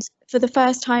 and for the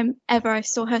first time ever, I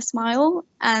saw her smile.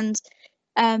 And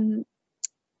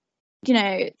you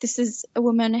know, this is a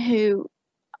woman who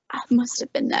must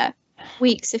have been there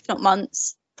weeks, if not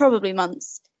months, probably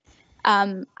months.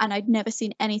 And I'd never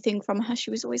seen anything from her.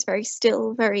 She was always very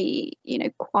still, very, you know,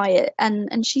 quiet,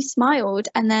 and she smiled.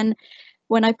 And then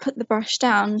when I put the brush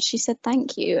down, she said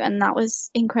thank you, and that was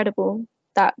incredible.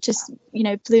 That just, you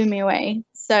know, blew me away.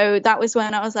 So that was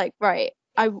when I was like, right,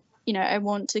 I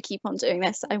want to keep on doing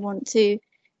this. I want to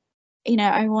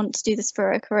do this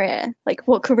for a career. Like,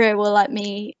 what career will let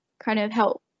me kind of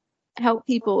help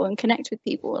people and connect with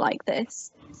people like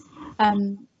this?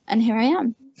 And here I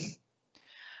am.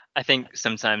 I think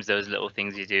sometimes those little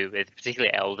things you do with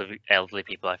particularly elderly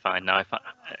people, I find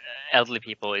elderly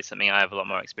people is something I have a lot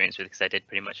more experience with, because I did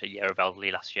pretty much a year of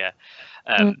elderly last year.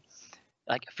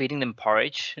 Like feeding them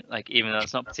porridge, like even though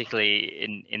it's not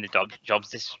particularly in the job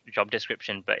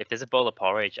description, but if there's a bowl of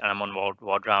porridge and I'm on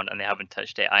ward round and they haven't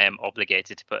touched it, I am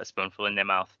obligated to put a spoonful in their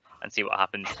mouth and see what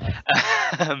happens.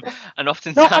 And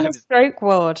oftentimes, not on a stroke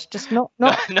ward, just not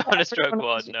on a stroke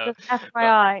ward. No. Just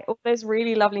FYI, all those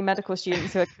really lovely medical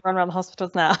students who are run around the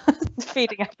hospitals now,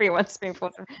 feeding everyone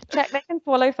spoonfuls. Check they can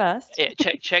swallow first. Yeah,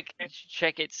 check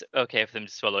it's okay for them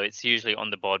to swallow. It's usually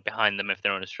on the board behind them if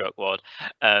they're on a stroke ward.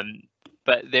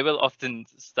 But they will often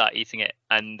start eating it,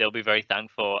 and they'll be very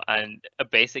thankful. And a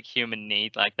basic human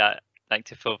need like that, like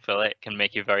to fulfill it, can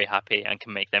make you very happy and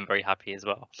can make them very happy as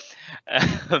well.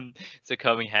 So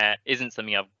combing hair isn't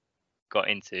something I've got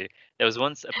into. There was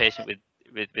once a patient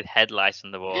with head lice on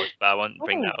the ward, but I won't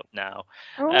bring that up now.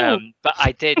 But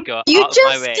I did go you out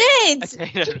just of my way.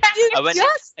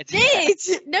 Did.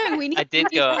 No, we need. I did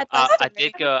go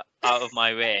out of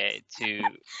my way to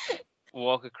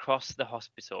walk across the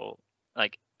hospital,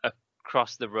 like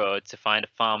across the road, to find a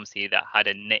pharmacy that had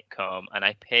a nit comb, and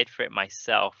I paid for it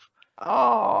myself.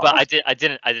 Oh. But I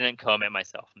didn't comb it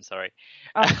myself. I'm sorry.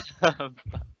 I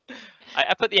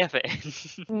put the effort in.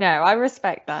 No, I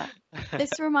respect that.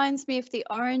 This reminds me of the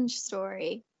orange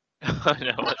story. Oh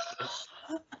no, what's this?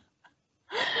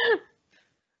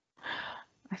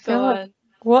 I feel like,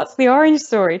 what's the orange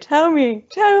story? Tell me.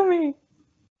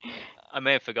 I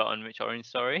may have forgotten which orange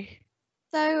story.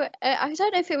 So I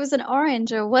don't know if it was an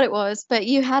orange or what it was, but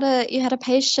you had a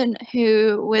patient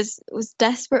who was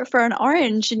desperate for an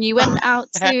orange, and you went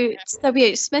out to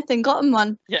WH Smith and got him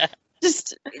one. Yeah.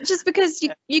 Just because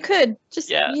you could, just,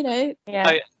 you know.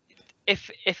 Yeah.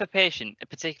 If a patient,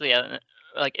 particularly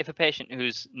like if a patient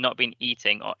who's not been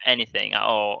eating or anything at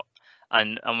all,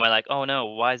 and we're like, oh no,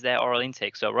 why is their oral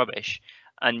intake so rubbish?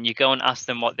 And you go and ask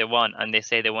them what they want, and they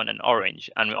say they want an orange,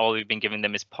 and all we've been giving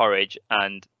them is porridge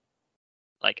and,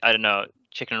 like, I don't know,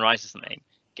 chicken and rice or something.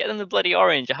 Get them the bloody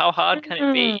orange. How hard can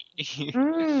it be?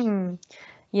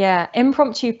 Yeah,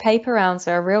 impromptu paper rounds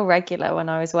are a real regular when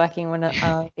I was working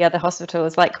at the other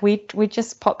hospitals. Like we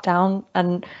just pop down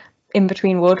and in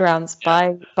between ward rounds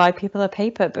buy people a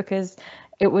paper, because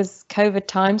it was COVID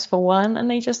times for one, and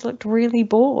they just looked really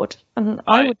bored, and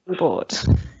I would be bored.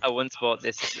 I once bought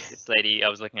this lady. I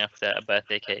was looking after a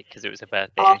birthday cake because it was her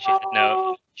birthday, and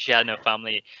she had no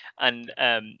family, and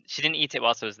she didn't eat it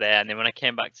whilst I was there. And then when I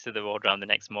came back to the ward round the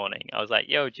next morning, I was like,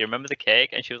 "Yo, do you remember the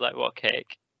cake?" And she was like, "What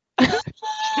cake?"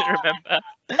 remember.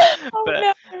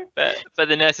 Oh, But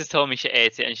the nurses told me she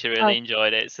ate it and she really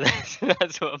enjoyed it, so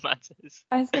that's what matters.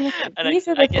 I was going to say, And these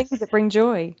are the things that bring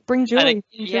joy. Bring joy.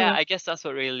 Yeah, I guess that's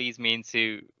what really leads me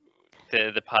into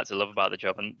the parts I love about the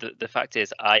job. And the fact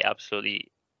is, I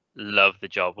absolutely love the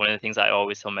job. One of the things I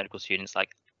always tell medical students,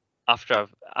 like after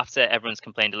everyone's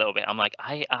complained a little bit, I'm like,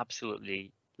 I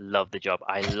absolutely love the job.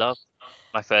 I love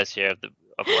my first year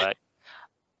of work.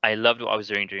 I loved what I was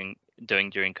doing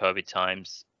during COVID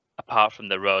times, apart from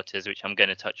the rotas, which I'm going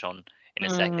to touch on in a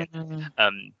second.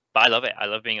 But I love it. I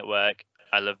love being at work.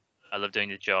 I love doing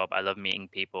the job. I love meeting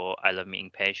people. I love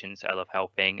meeting patients. I love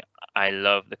helping. I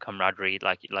love the camaraderie,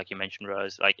 like you mentioned,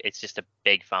 Rose. Like, it's just a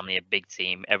big family, a big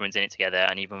team. Everyone's in it together,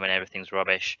 and even when everything's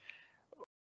rubbish,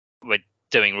 we're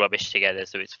doing rubbish together,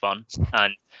 so it's fun.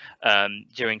 And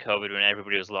during COVID, when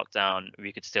everybody was locked down,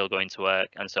 we could still go into work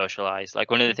and socialize. Like,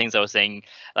 one of the things I was saying,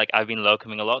 like, I've been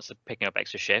locuming a lot, so picking up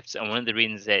extra shifts, and one of the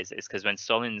reasons is because when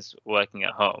Solin's working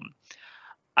at home,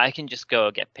 I can just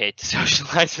go get paid to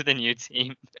socialize with a new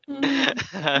team.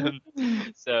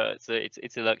 So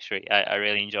it's a luxury. I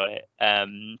really enjoy it.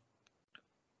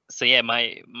 So yeah,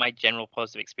 my general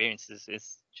positive experience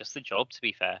is just the job, to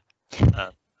be fair.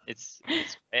 It's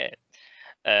fair.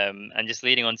 And just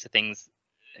leading on to things,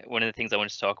 one of the things I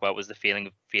wanted to talk about was the feeling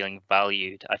of feeling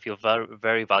valued. I feel very,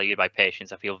 very valued by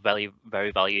patients. I feel very,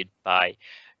 very valued by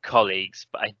colleagues,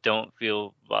 but I don't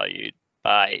feel valued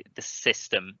by the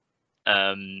system,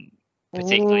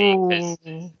 particularly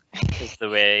because the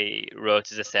way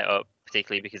rotas are set up,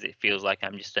 particularly because it feels like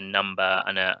I'm just a number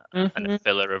and a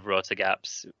filler of rota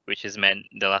gaps, which has meant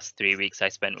the last 3 weeks I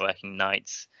spent working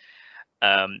nights,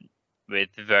 with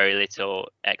very little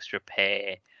extra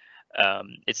pay.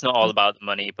 It's not all about the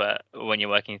money, but when you're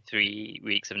working 3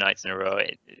 weeks of nights in a row,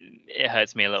 it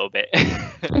hurts me a little bit.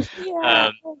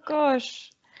 Oh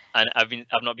gosh. And I've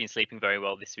not been sleeping very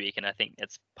well this week, and I think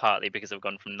it's partly because I've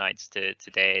gone from nights to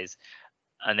days,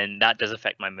 and then that does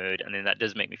affect my mood, and then that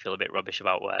does make me feel a bit rubbish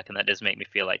about work, and that does make me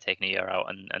feel like taking a year out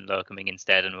and locuming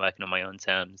instead and working on my own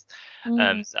terms.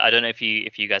 So I don't know if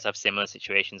you guys have similar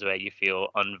situations where you feel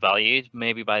unvalued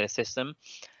maybe by the system,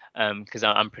 because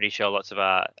I'm pretty sure lots of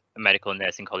our medical and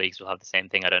nursing colleagues will have the same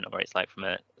thing. I don't know what it's like from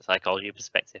a psychology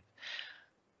perspective.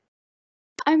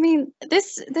 I mean,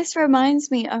 this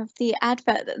reminds me of the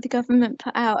advert that the government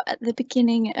put out at the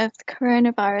beginning of the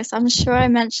coronavirus. I'm sure I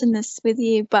mentioned this with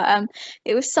you, but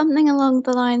it was something along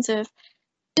the lines of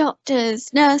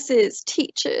doctors, nurses,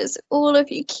 teachers, all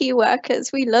of you key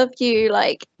workers, we love you,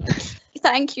 like,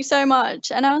 thank you so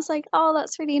much. And I was like, oh,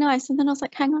 that's really nice. And then I was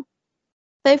like, hang on,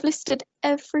 they've listed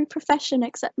every profession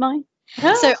except mine.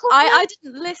 So I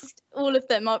didn't list all of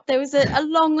them up. There was a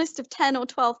long list of 10 or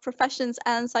 12 professions,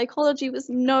 and psychology was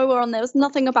nowhere on there. There was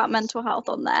nothing about mental health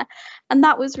on there, and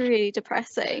that was really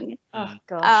depressing. Oh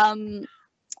gosh.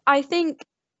 I think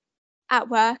at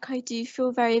work I do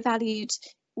feel very valued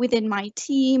within my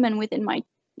team and within my,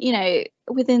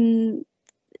 within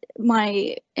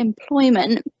my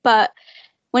employment, but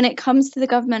when it comes to the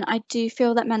government, I do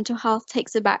feel that mental health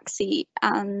takes a backseat,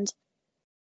 and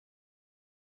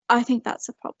I think that's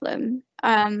a problem.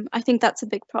 I think that's a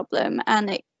big problem,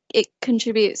 and it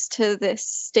contributes to this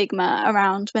stigma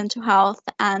around mental health,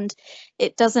 and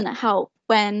it doesn't help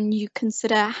when you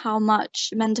consider how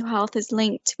much mental health is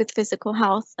linked with physical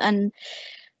health. And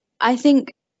I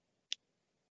think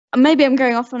maybe I'm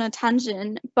going off on a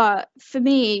tangent, but for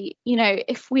me,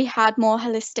 if we had more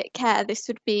holistic care, this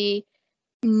would be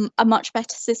a much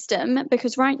better system,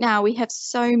 because right now we have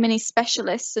so many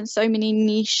specialists and so many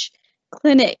niche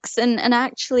clinics, and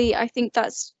actually I think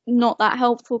that's not that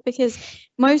helpful, because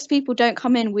most people don't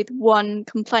come in with one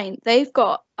complaint. They've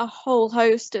got a whole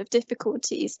host of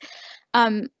difficulties.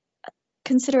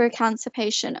 Consider a cancer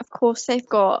patient. Of course, they've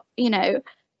got, a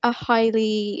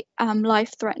highly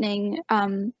life-threatening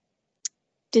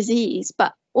disease,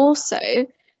 but also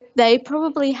they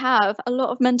probably have a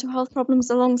lot of mental health problems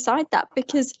alongside that,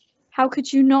 because how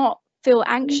could you not feel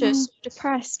anxious or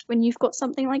depressed when you've got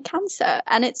something like cancer?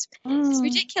 And it's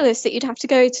ridiculous that you'd have to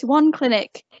go to one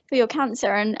clinic for your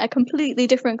cancer and a completely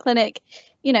different clinic,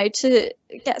 to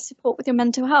get support with your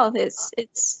mental health.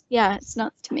 It's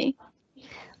nuts to me.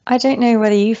 I don't know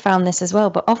whether you found this as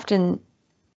well, but often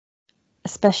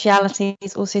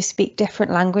specialities also speak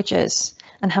different languages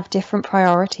and have different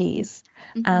priorities,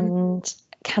 and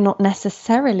cannot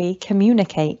necessarily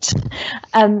communicate,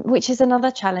 which is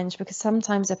another challenge, because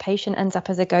sometimes a patient ends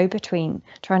up as a go-between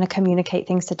trying to communicate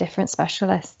things to different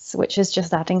specialists, which is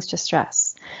just adding to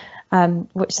stress.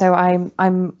 So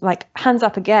I'm like hands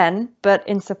up again, but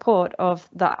in support of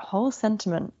that whole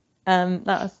sentiment.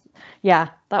 That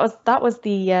was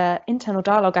the internal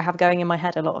dialogue I have going in my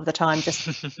head a lot of the time,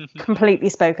 just completely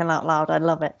spoken out loud. I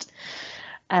love it.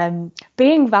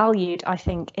 Being valued, I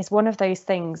think, is one of those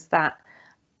things that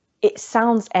it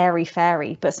sounds airy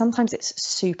fairy, but sometimes it's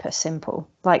super simple.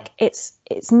 Like it's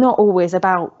not always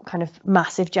about kind of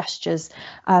massive gestures.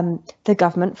 The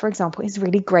government, for example, is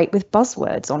really great with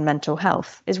buzzwords on mental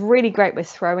health. Is really great with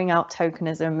throwing out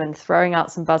tokenism and throwing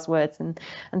out some buzzwords and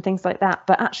things like that.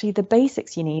 But actually, the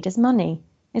basics you need is money,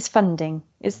 is funding.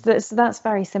 That's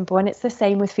very simple, and it's the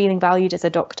same with feeling valued as a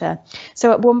doctor.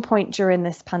 So at one point during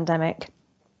this pandemic,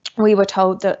 we were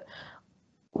told that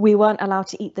we weren't allowed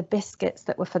to eat the biscuits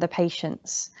that were for the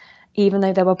patients, even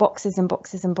though there were boxes and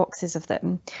boxes and boxes of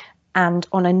them. And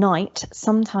on a night,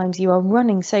 sometimes you are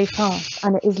running so fast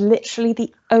and it is literally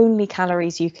the only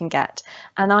calories you can get.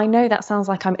 And I know that sounds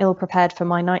like I'm ill prepared for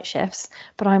my night shifts,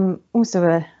 but I'm also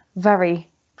a very,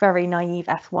 very naive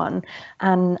F1.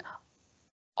 And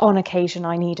on occasion,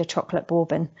 I need a chocolate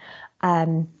bourbon.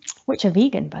 Which are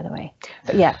vegan, by the way.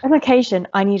 But yeah, on occasion,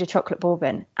 I need a chocolate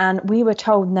bourbon. And we were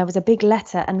told, and there was a big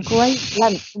letter, and great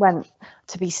length went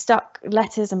to be stuck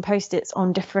letters and Post-its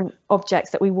on different objects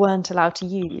that we weren't allowed to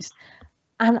use.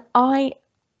 And I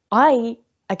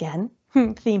again,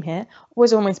 theme here,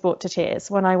 was almost brought to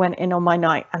tears when I went in on my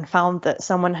night and found that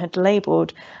someone had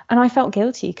labelled, and I felt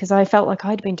guilty because I felt like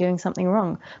I'd been doing something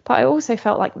wrong. But I also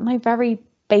felt like my very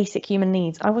basic human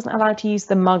needs. I wasn't allowed to use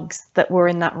the mugs that were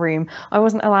in that room. I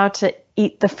wasn't allowed to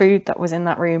eat the food that was in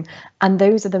that room. And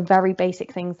those are the very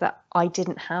basic things that I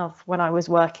didn't have when I was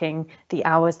working the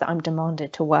hours that I'm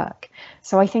demanded to work.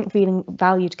 So I think feeling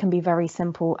valued can be very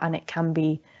simple, and it can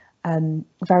be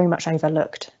very much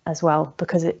overlooked as well,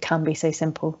 because it can be so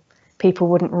simple. People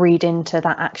wouldn't read into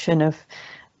that action of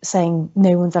saying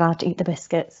no one's allowed to eat the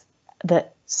biscuits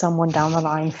that someone down the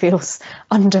line feels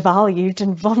undervalued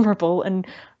and vulnerable and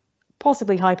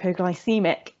possibly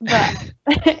hypoglycemic,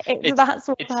 but that's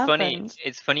what happens.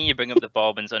 It's funny you bring up the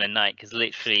bourbons on a night, because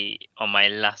literally on my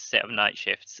last set of night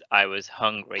shifts I was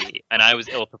hungry and I was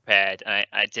ill prepared, and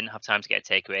I didn't have time to get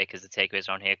a takeaway because the takeaways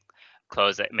around here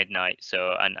close at midnight.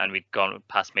 So and we'd gone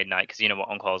past midnight, because you know what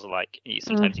on-calls are like,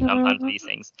 sometimes you can't plan for these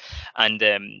things. And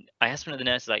I asked one of the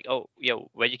nurses, like, oh, yo,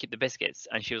 where do you keep the biscuits?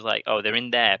 And she was like, oh, they're in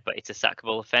there, but it's a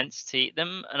sackable offense to eat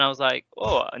them. And I was like,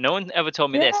 oh, no one ever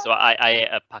told me this. So I ate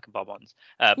a pack of bourbons,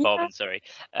 sorry.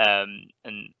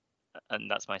 And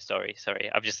that's my story. Sorry,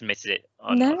 I've just admitted it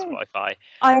on Spotify.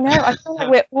 I know. I feel like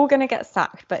we're all going to get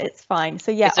sacked, but it's fine.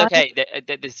 So yeah, it's okay.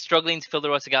 They're struggling to fill the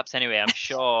rota gaps anyway. I'm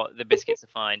sure the biscuits are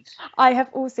fine. I have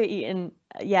also eaten,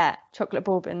 chocolate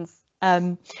bourbons.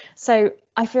 So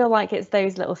I feel like it's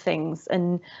those little things,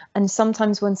 and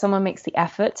sometimes when someone makes the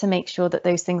effort to make sure that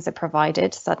those things are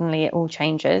provided, suddenly it all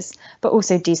changes. But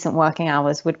also decent working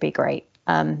hours would be great.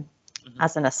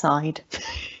 As an aside.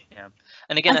 Yeah.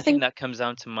 And again, I think that comes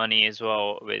down to money as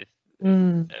well, with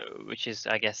which is,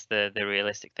 I guess, the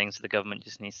realistic things the government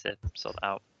just needs to sort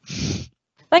out.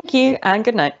 Thank you, and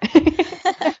good night.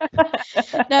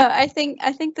 No, I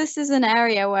think this is an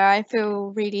area where I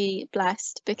feel really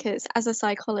blessed, because as a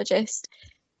psychologist,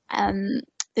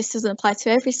 this doesn't apply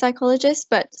to every psychologist,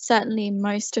 but certainly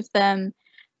most of them,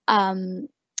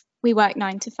 we work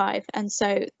 9 to 5, and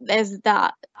so there's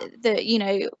that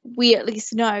we at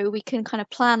least know we can kind of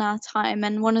plan our time.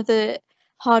 And one of the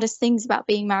hardest things about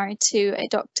being married to a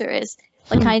doctor is,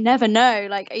 like, I never know,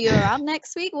 like, are you around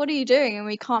next week, what are you doing? And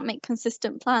we can't make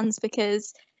consistent plans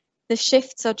because the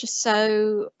shifts are just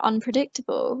so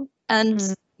unpredictable. And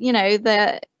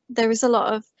there is a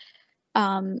lot of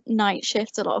night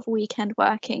shifts, a lot of weekend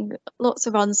working, lots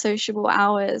of unsociable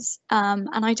hours, and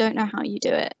I don't know how you do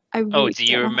it. Do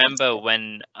you remember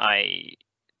when I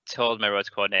told my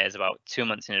rota coordinators about 2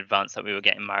 months in advance that we were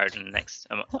getting married on the next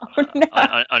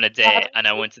on a day, and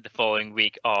I wanted the following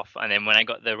week off, and then when I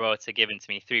got the rota given to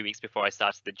me 3 weeks before I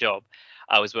started the job,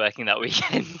 I was working that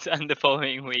weekend and the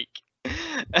following week.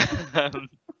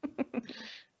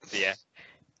 Yeah.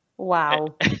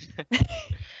 Wow.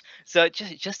 So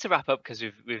just to wrap up, because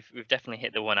we've definitely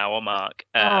hit the 1 hour mark.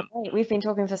 We've been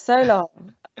talking for so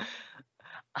long.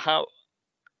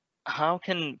 How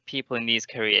can people in these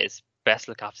careers best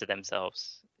look after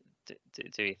themselves,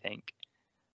 do you think?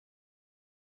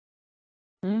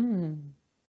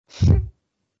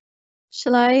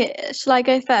 Shall I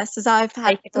go first, as I've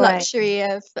had the luxury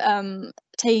of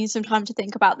taking some time to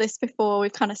think about this before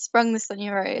we've kind of sprung this on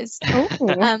your rose?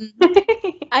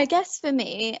 I guess for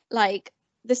me, like,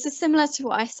 this is similar to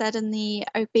what I said in the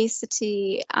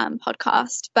obesity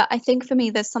podcast, but I think for me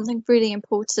there's something really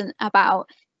important about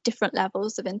different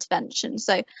levels of intervention.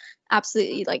 So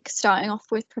absolutely, like starting off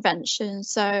with prevention.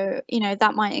 So, you know,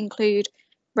 that might include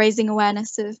raising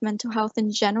awareness of mental health in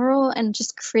general and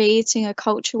just creating a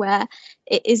culture where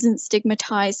it isn't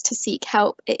stigmatized to seek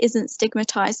help, it isn't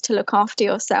stigmatized to look after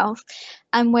yourself,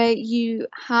 and where you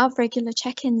have regular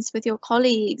check-ins with your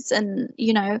colleagues, and,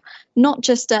 you know, not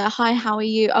just a hi, how are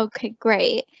you, okay,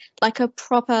 great, like a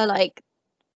proper, like,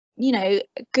 you know,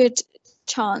 a good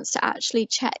chance to actually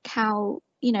check how,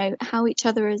 you know, how each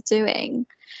other is doing.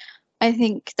 I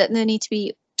think that there need to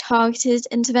be targeted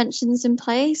interventions in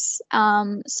place.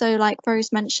 So like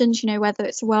Rose mentioned, you know, whether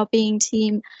it's a wellbeing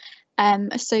team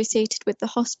associated with the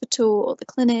hospital or the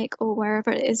clinic or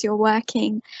wherever it is you're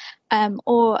working,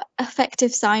 or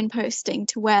effective signposting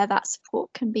to where that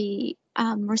support can be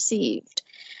received.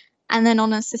 And then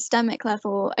on a systemic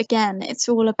level, again, it's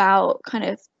all about kind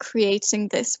of creating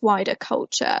this wider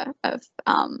culture of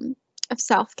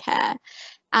self-care,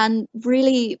 and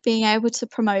really being able to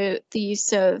promote the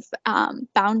use of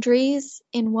boundaries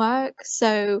in work.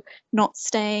 So not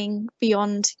staying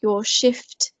beyond your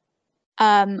shift,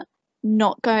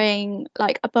 not going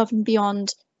like above and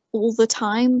beyond all the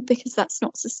time, because that's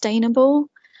not sustainable,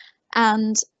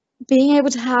 and being able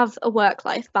to have a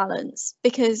work-life balance,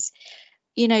 because,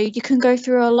 you know, you can go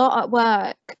through a lot at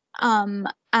work,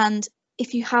 and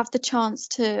if you have the chance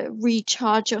to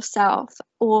recharge yourself,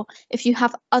 or if you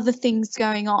have other things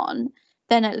going on,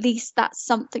 then at least that's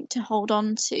something to hold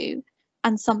on to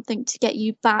and something to get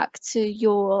you back to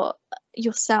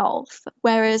yourself.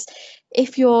 Whereas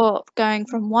if you're going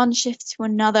from one shift to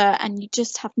another and you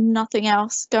just have nothing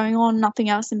else going on, nothing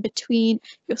else in between,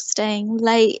 you're staying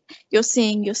late, you're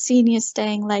seeing your seniors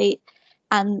staying late,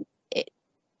 and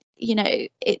you know,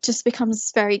 it just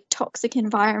becomes a very toxic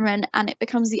environment, and it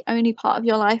becomes the only part of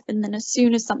your life. And then as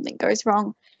soon as something goes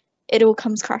wrong, it all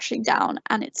comes crashing down,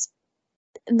 and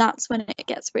that's when it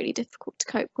gets really difficult to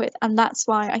cope with. And that's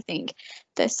why I think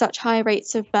there's such high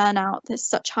rates of burnout, there's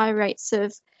such high rates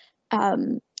of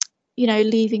you know,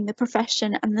 leaving the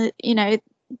profession, and you know,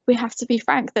 we have to be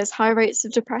frank, there's high rates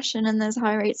of depression and there's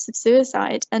high rates of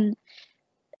suicide, and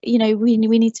you know, we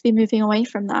need to be moving away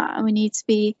from that, and we need to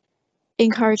be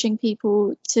encouraging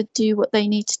people to do what they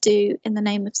need to do in the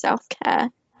name of self-care,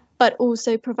 but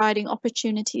also providing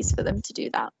opportunities for them to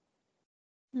do that.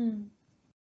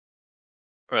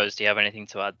 Rose, do you have anything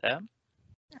to add there?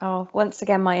 Oh, once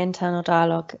again, my internal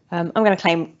dialogue. I'm going to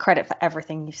claim credit for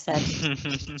everything you've said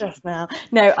just now.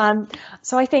 No,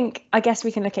 so I guess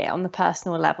we can look at it on the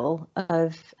personal level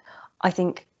of, I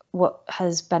think, what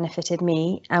has benefited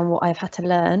me and what I've had to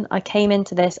learn. I came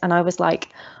into this and I was like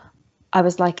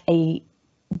a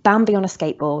Bambi on a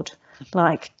skateboard,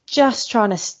 like just trying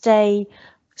to stay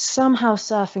somehow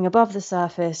surfing above the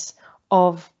surface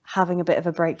of having a bit of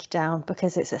a breakdown,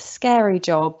 because it's a scary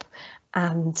job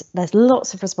and there's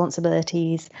lots of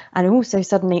responsibilities. And also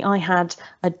suddenly I had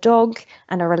a dog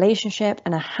and a relationship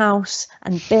and a house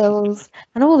and bills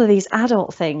and all of these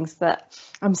adult things that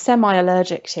I'm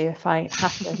semi-allergic to, if I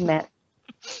have to admit.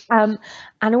 And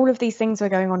all of these things were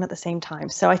going on at the same time.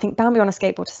 So I think Bambi on a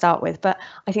skateboard to start with, but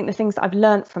I think the things that I've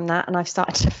learned from that, and I've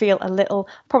started to feel a little,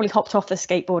 probably hopped off the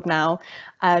skateboard now,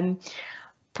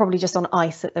 probably just on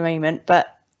ice at the moment,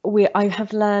 but I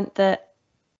have learned that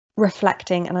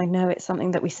reflecting, and I know it's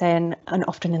something that we say and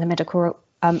often in the medical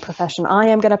profession, I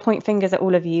am going to point fingers at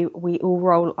all of you, we all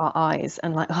roll our eyes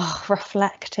and like, oh,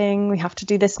 reflecting, we have to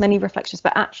do this many reflections,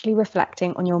 but actually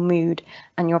reflecting on your mood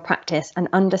and your practice and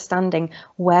understanding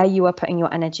where you are putting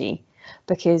your energy,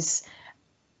 because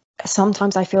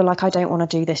sometimes I feel like I don't want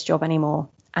to do this job anymore,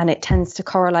 and it tends to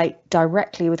correlate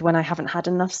directly with when I haven't had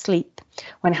enough sleep,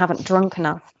 when I haven't drunk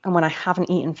enough, and when I haven't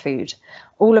eaten food.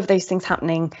 All of those things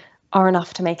happening are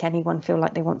enough to make anyone feel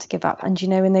like they want to give up. And you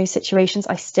know, in those situations,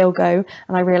 I still go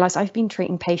and I realise I've been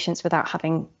treating patients without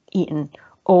having eaten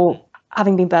or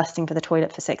having been bursting for the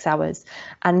toilet for 6 hours,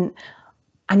 and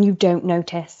you don't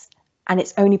notice. And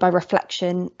it's only by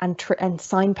reflection and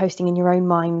signposting in your own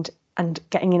mind and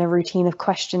getting in a routine of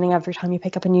questioning every time you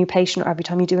pick up a new patient or every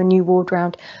time you do a new ward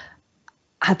round,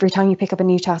 every time you pick up a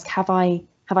new task, have I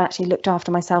actually looked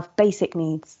after myself? Basic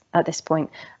needs at this point.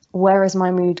 Where is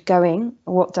my mood going?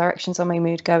 What directions are my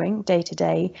mood going day to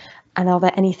day? And are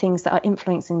there any things that are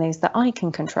influencing those that I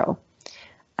can control?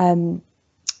 And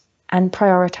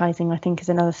prioritizing, I think, is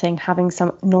another thing. Having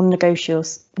some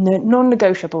non-negotiables,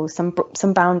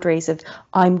 some boundaries of,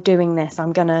 I'm doing this.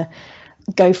 I'm gonna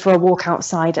go for a walk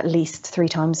outside at least 3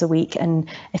 times a week, and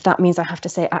if that means I have to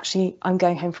say, actually, I'm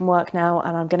going home from work now,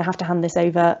 and I'm going to have to hand this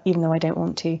over, even though I don't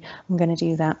want to, I'm going to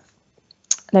do that.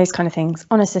 those kind of things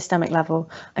on a systemic level.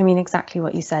 I mean, exactly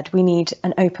what you said. We need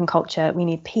an open culture. We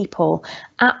need people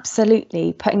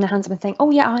absolutely putting their hands up and saying,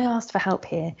 oh yeah, I asked for help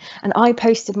here, and I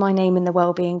posted my name in the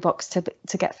wellbeing box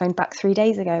to get phoned back 3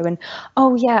 days ago, and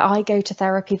oh yeah, I go to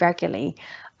therapy regularly.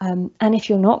 And if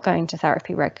you're not going to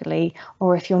therapy regularly,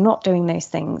 or if you're not doing those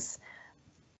things,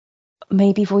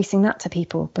 maybe voicing that to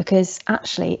people, because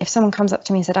actually if someone comes up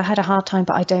to me and said, I had a hard time,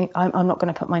 but I'm not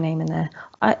going to put my name in there,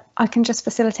 I can just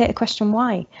facilitate a question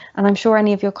why, and I'm sure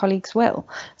any of your colleagues will.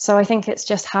 So I think it's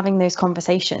just having those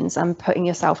conversations and putting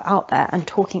yourself out there and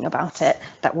talking about it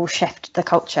that will shift the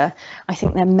culture. I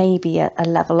think there may be a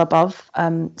level above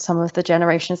some of the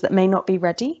generations that may not be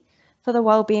ready for the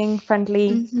well-being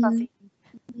friendly, fuzzy,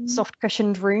 soft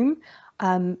cushioned room,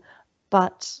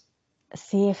 but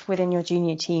see if within your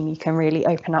junior team you can really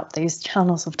open up those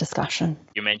channels of discussion.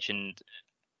 You mentioned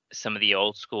some of the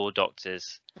old school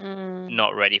doctors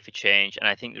not ready for change, and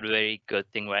I think the really good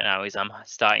thing right now is I'm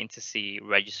starting to see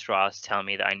registrars tell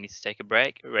me that I need to take a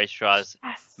break. Registrars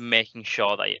making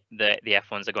sure that the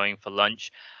F1s are going for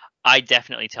lunch. I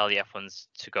definitely tell the F1s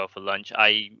to go for lunch.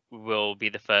 I will be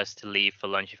the first to leave for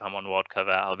lunch if I'm on ward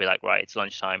cover. I'll be like, right, it's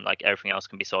lunchtime, like everything else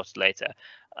can be sorted later.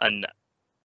 And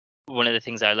one of the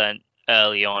things I learned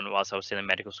early on whilst I was still in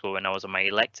medical school when I was on my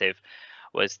elective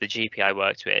was the GP I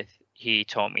worked with. He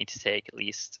taught me to take at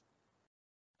least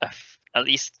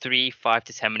 3 5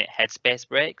 to 10 minute headspace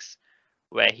breaks,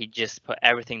 where he just put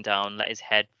everything down, let his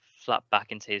head flap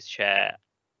back into his chair,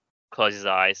 close his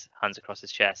eyes, hands across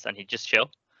his chest, and he'd just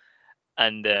chill.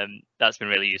 And that's been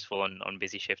really useful on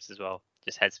busy shifts as well,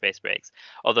 just headspace breaks.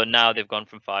 Although now they've gone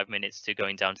from 5 minutes to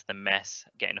going down to the mess,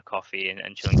 getting a coffee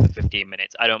and chilling for 15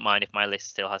 minutes. I don't mind if my list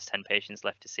still has 10 patients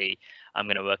left to see. I'm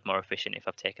going to work more efficient if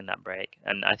I've taken that break.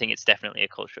 And I think it's definitely a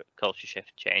culture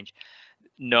shift change.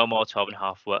 No more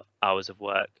 12.5 hours of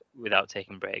work without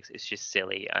taking breaks. It's just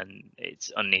silly, and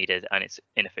it's unneeded, and it's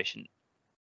inefficient.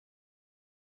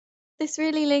 This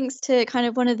really links to kind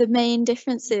of one of the main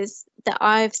differences that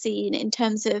I've seen in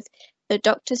terms of the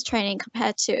doctor's training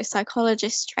compared to a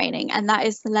psychologist's training, and that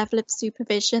is the level of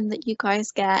supervision that you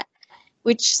guys get,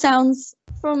 which sounds,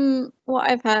 from what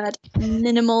I've heard,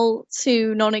 minimal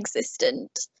to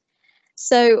non-existent.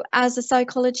 So as a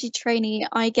psychology trainee,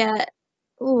 I get,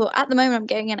 at the moment I'm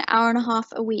getting an hour and a half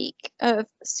a week of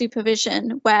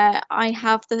supervision where I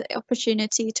have the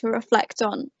opportunity to reflect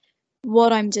on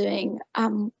what I'm doing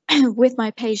with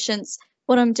my patients,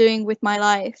 what I'm doing with my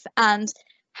life, and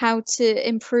how to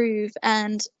improve.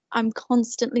 And I'm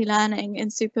constantly learning in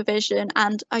supervision,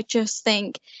 and I just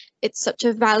think it's such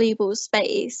a valuable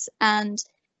space, and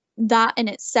that in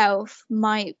itself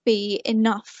might be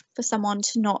enough for someone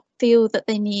to not feel that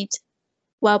they need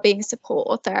wellbeing support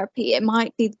or therapy. It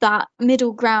might be that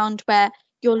middle ground where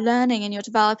you're learning and you're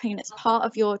developing and it's part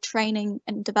of your training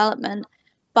and development,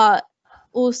 but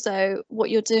also what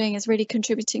you're doing is really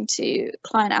contributing to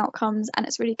client outcomes, and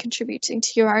it's really contributing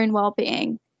to your own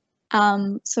well-being.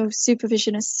 So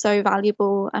supervision is so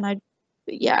valuable, and I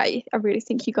really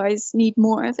think you guys need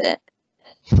more of it.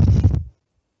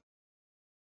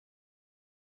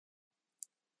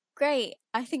 Great,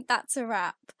 I think that's a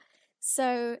wrap.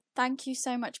 So thank you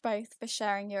so much both for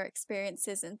sharing your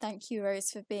experiences, and thank you,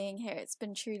 Rose, for being here. It's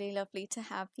been truly lovely to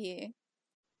have you.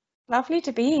 Lovely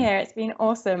to be here. It's been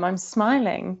awesome. I'm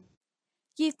smiling.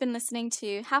 You've been listening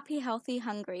to Happy, Healthy,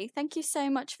 Hungry. Thank you so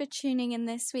much for tuning in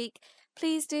this week.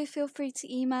 Please do feel free to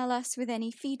email us with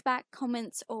any feedback,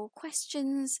 comments, or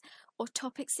questions, or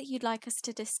topics that you'd like us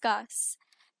to discuss.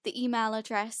 The email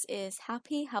address is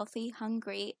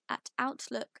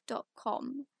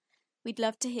happyhealthyhungry@outlook.com. We'd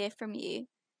love to hear from you.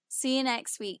 See you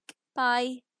next week.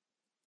 Bye.